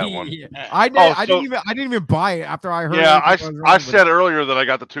play that one. I didn't even buy it after I heard. Yeah, I said earlier that I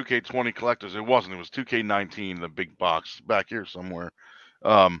got the 2K20 collectors. It wasn't. It was 2K19, the big box back here somewhere.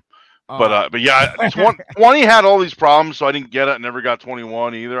 But yeah, 20 had all these problems, so I didn't get it. Never got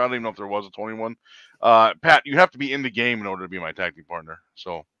 21 either. I don't even know if there was a 21. Pat, you have to be in the game in order to be my tag team partner.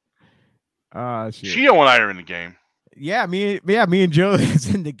 So, Shio and I are in the game. Yeah, me and Joe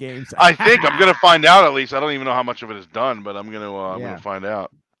is in the game. So. I think I'm gonna find out at least. I don't even know how much of it is done, but I'm gonna find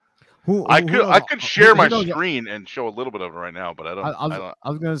out. I could share my screen and show a little bit of it right now, but I don't.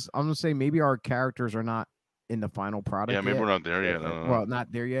 I'm gonna say maybe our characters are not in the final product. Yeah, maybe we're not there yet. Well,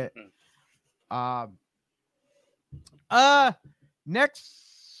 not there yet.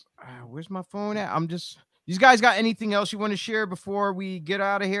 Next, where's my phone at? You guys got anything else you want to share before we get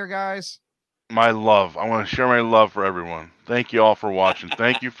out of here, guys? My love. I want to share my love for everyone. Thank you all for watching.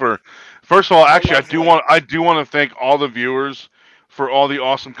 Thank you for, first of all, actually, I do want to thank all the viewers for all the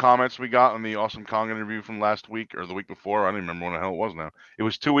awesome comments we got on the Awesome Kong interview from last week or the week before. I don't even remember when the hell it was now. It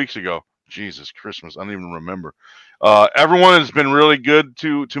was 2 weeks ago. Jesus Christmas. I don't even remember. Everyone has been really good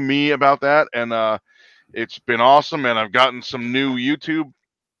to me about that. And it's been awesome. And I've gotten some new YouTube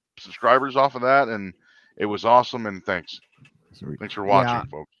subscribers off of that. And it was awesome. And thanks. Thanks for watching,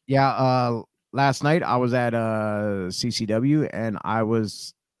 folks. Yeah. Last night I was at CCW and I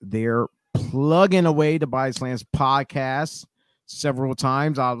was there plugging away the Body Slams podcast several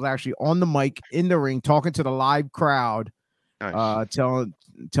times. I was actually on the mic in the ring talking to the live crowd. Nice. Tell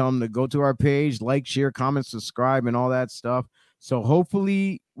them to go to our page, like, share, comment, subscribe, and all that stuff. So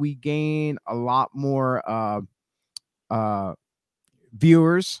hopefully we gain a lot more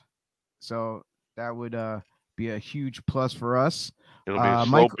viewers. So that would be a huge plus for us. It'll be a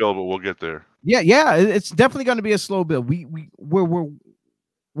slow build, but we'll get there. Yeah, it's definitely going to be a slow build. We're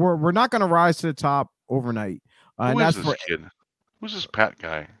not going to rise to the top overnight. Who is this kid? Who's this Pat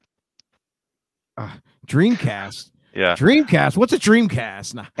guy? Dreamcast. Yeah. Dreamcast. What's a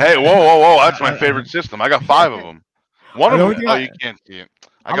Dreamcast? Nah. Hey, whoa. That's my favorite system. I got 5 of them. One of them, you can't see it.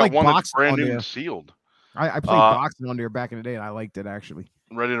 I got like one that's brand new and sealed. I played boxing on there back in the day, and I liked it, actually.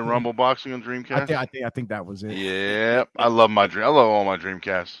 Ready to Rumble boxing on Dreamcast? I think that was it. Yeah. I love all my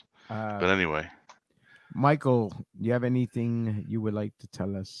Dreamcasts. But anyway. Michael, do you have anything you would like to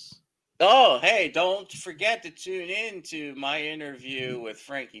tell us? Oh, hey, don't forget to tune in to my interview with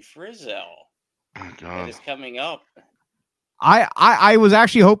Frankie Frizzo. Oh, God. It is coming up. I was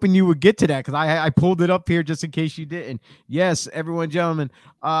actually hoping you would get to that because I pulled it up here just in case you didn't. Yes, everyone, gentlemen.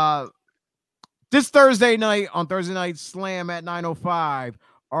 This Thursday night on Thursday Night Slam at 9:05,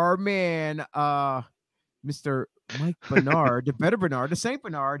 our man, Mr. Mike Bernard, the better Bernard, the Saint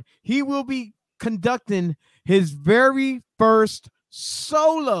Bernard, he will be conducting his very first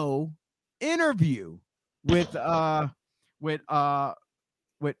solo interview with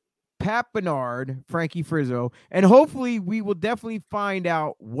Pat Bernard, Frankie Frizzo, and hopefully we will definitely find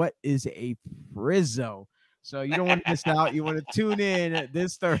out what is a Frizzo. So you don't want to miss out. You want to tune in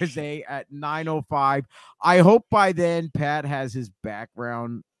this Thursday at 9:05. I hope by then Pat has his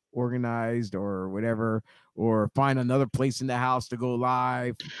background organized or whatever, or find another place in the house to go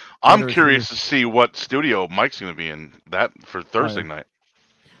live. I'm curious to see what studio Mike's going to be in that for Thursday night.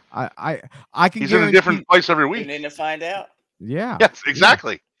 I can. He's in a different place every week. Tune in to find out. Yeah. Yes,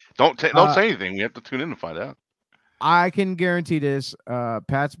 exactly. Don't say anything. We have to tune in to find out. I can guarantee this.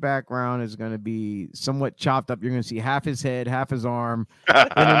 Pat's background is going to be somewhat chopped up. You're going to see half his head, half his arm, in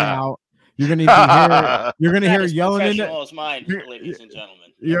and out. You're going to hear yelling in the mine, ladies and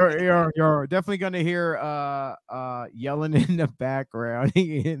gentlemen. You're definitely going to hear yelling in the background.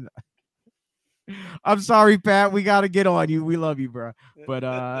 I'm sorry, Pat. We got to get on you. We love you, bro.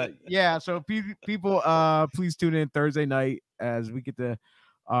 But yeah. So people, please tune in Thursday night as we get to.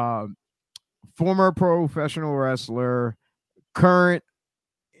 Former professional wrestler, current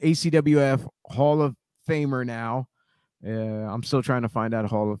ACWF Hall of Famer now. I'm still trying to find out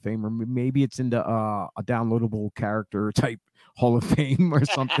Hall of Famer. Maybe it's into a downloadable character type Hall of Fame or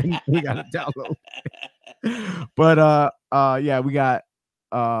something. We got to download. But yeah, we got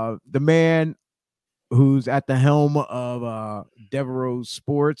the man who's at the helm of Devereaux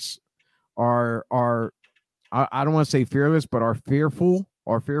Sports. I don't want to say fearless, but our fearful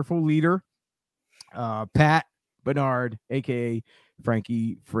leader. Pat Bernard, aka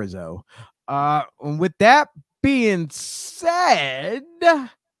Frankie Frizzo. And with that being said,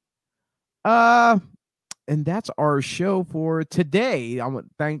 and that's our show for today. I want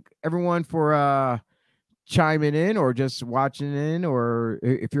to thank everyone for chiming in or just watching in, or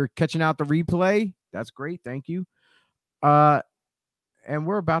if you're catching out the replay, that's great. Thank you. And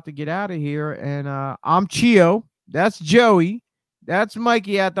we're about to get out of here. And I'm Chio. That's Joey. That's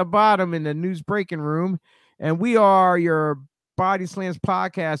Mikey at the bottom in the news breaking room. And we are your Body Slams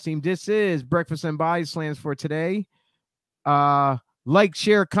podcast team. This is Breakfast and Body Slams for today. Like,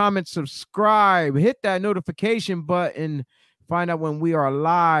 share, comment, subscribe. Hit that notification button. Find out when we are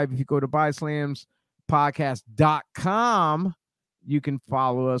live. If you go to bodyslamspodcast.com, you can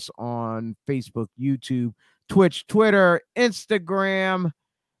follow us on Facebook, YouTube, Twitch, Twitter, Instagram.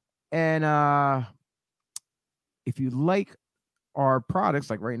 And if you like our products,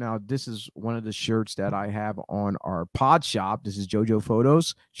 like right now, this is one of the shirts that I have on our pod shop. This is JoJo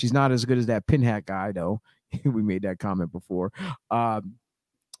Photos. She's not as good as that pin hat guy, though. We made that comment before.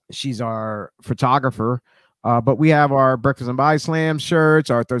 She's our photographer. But we have our Breakfast and Body Slam shirts,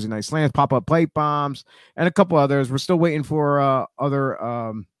 our Thursday Night Slams, pop-up plate bombs, and a couple others. We're still waiting for other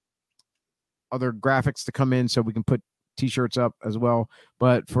graphics to come in so we can put t-shirts up as well.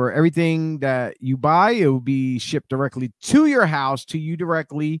 But for everything that you buy, it will be shipped directly to your house, to you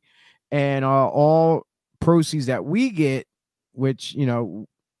directly, and all proceeds that we get, which, you know,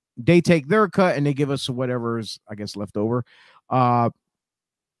 they take their cut and they give us whatever's, I guess, left over. All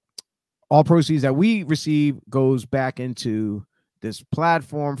proceeds that we receive goes back into this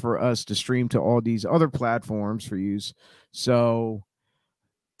platform for us to stream to all these other platforms for use. So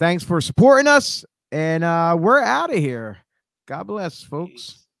thanks for supporting us. And we're out of here. God bless,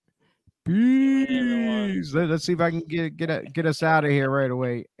 folks. Peace. Let's see if I can get us out of here right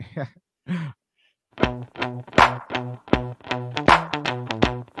away.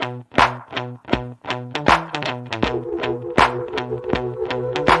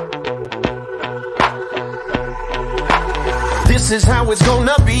 This is how it's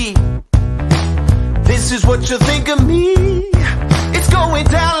gonna be. This is what you think of me. It's going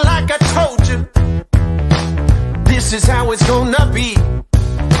down like I told you. This is how it's gonna be.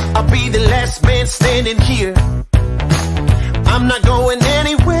 I'll be the last man standing here. I'm not going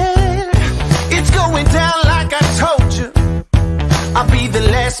anywhere. It's going down like I told you. I'll be the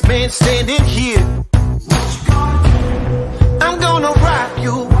last man standing here. I'm gonna rock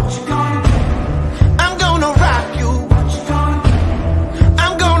you. I'm gonna rock you.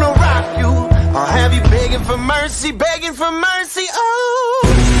 I'm gonna rock you. I'll have you begging for mercy, oh.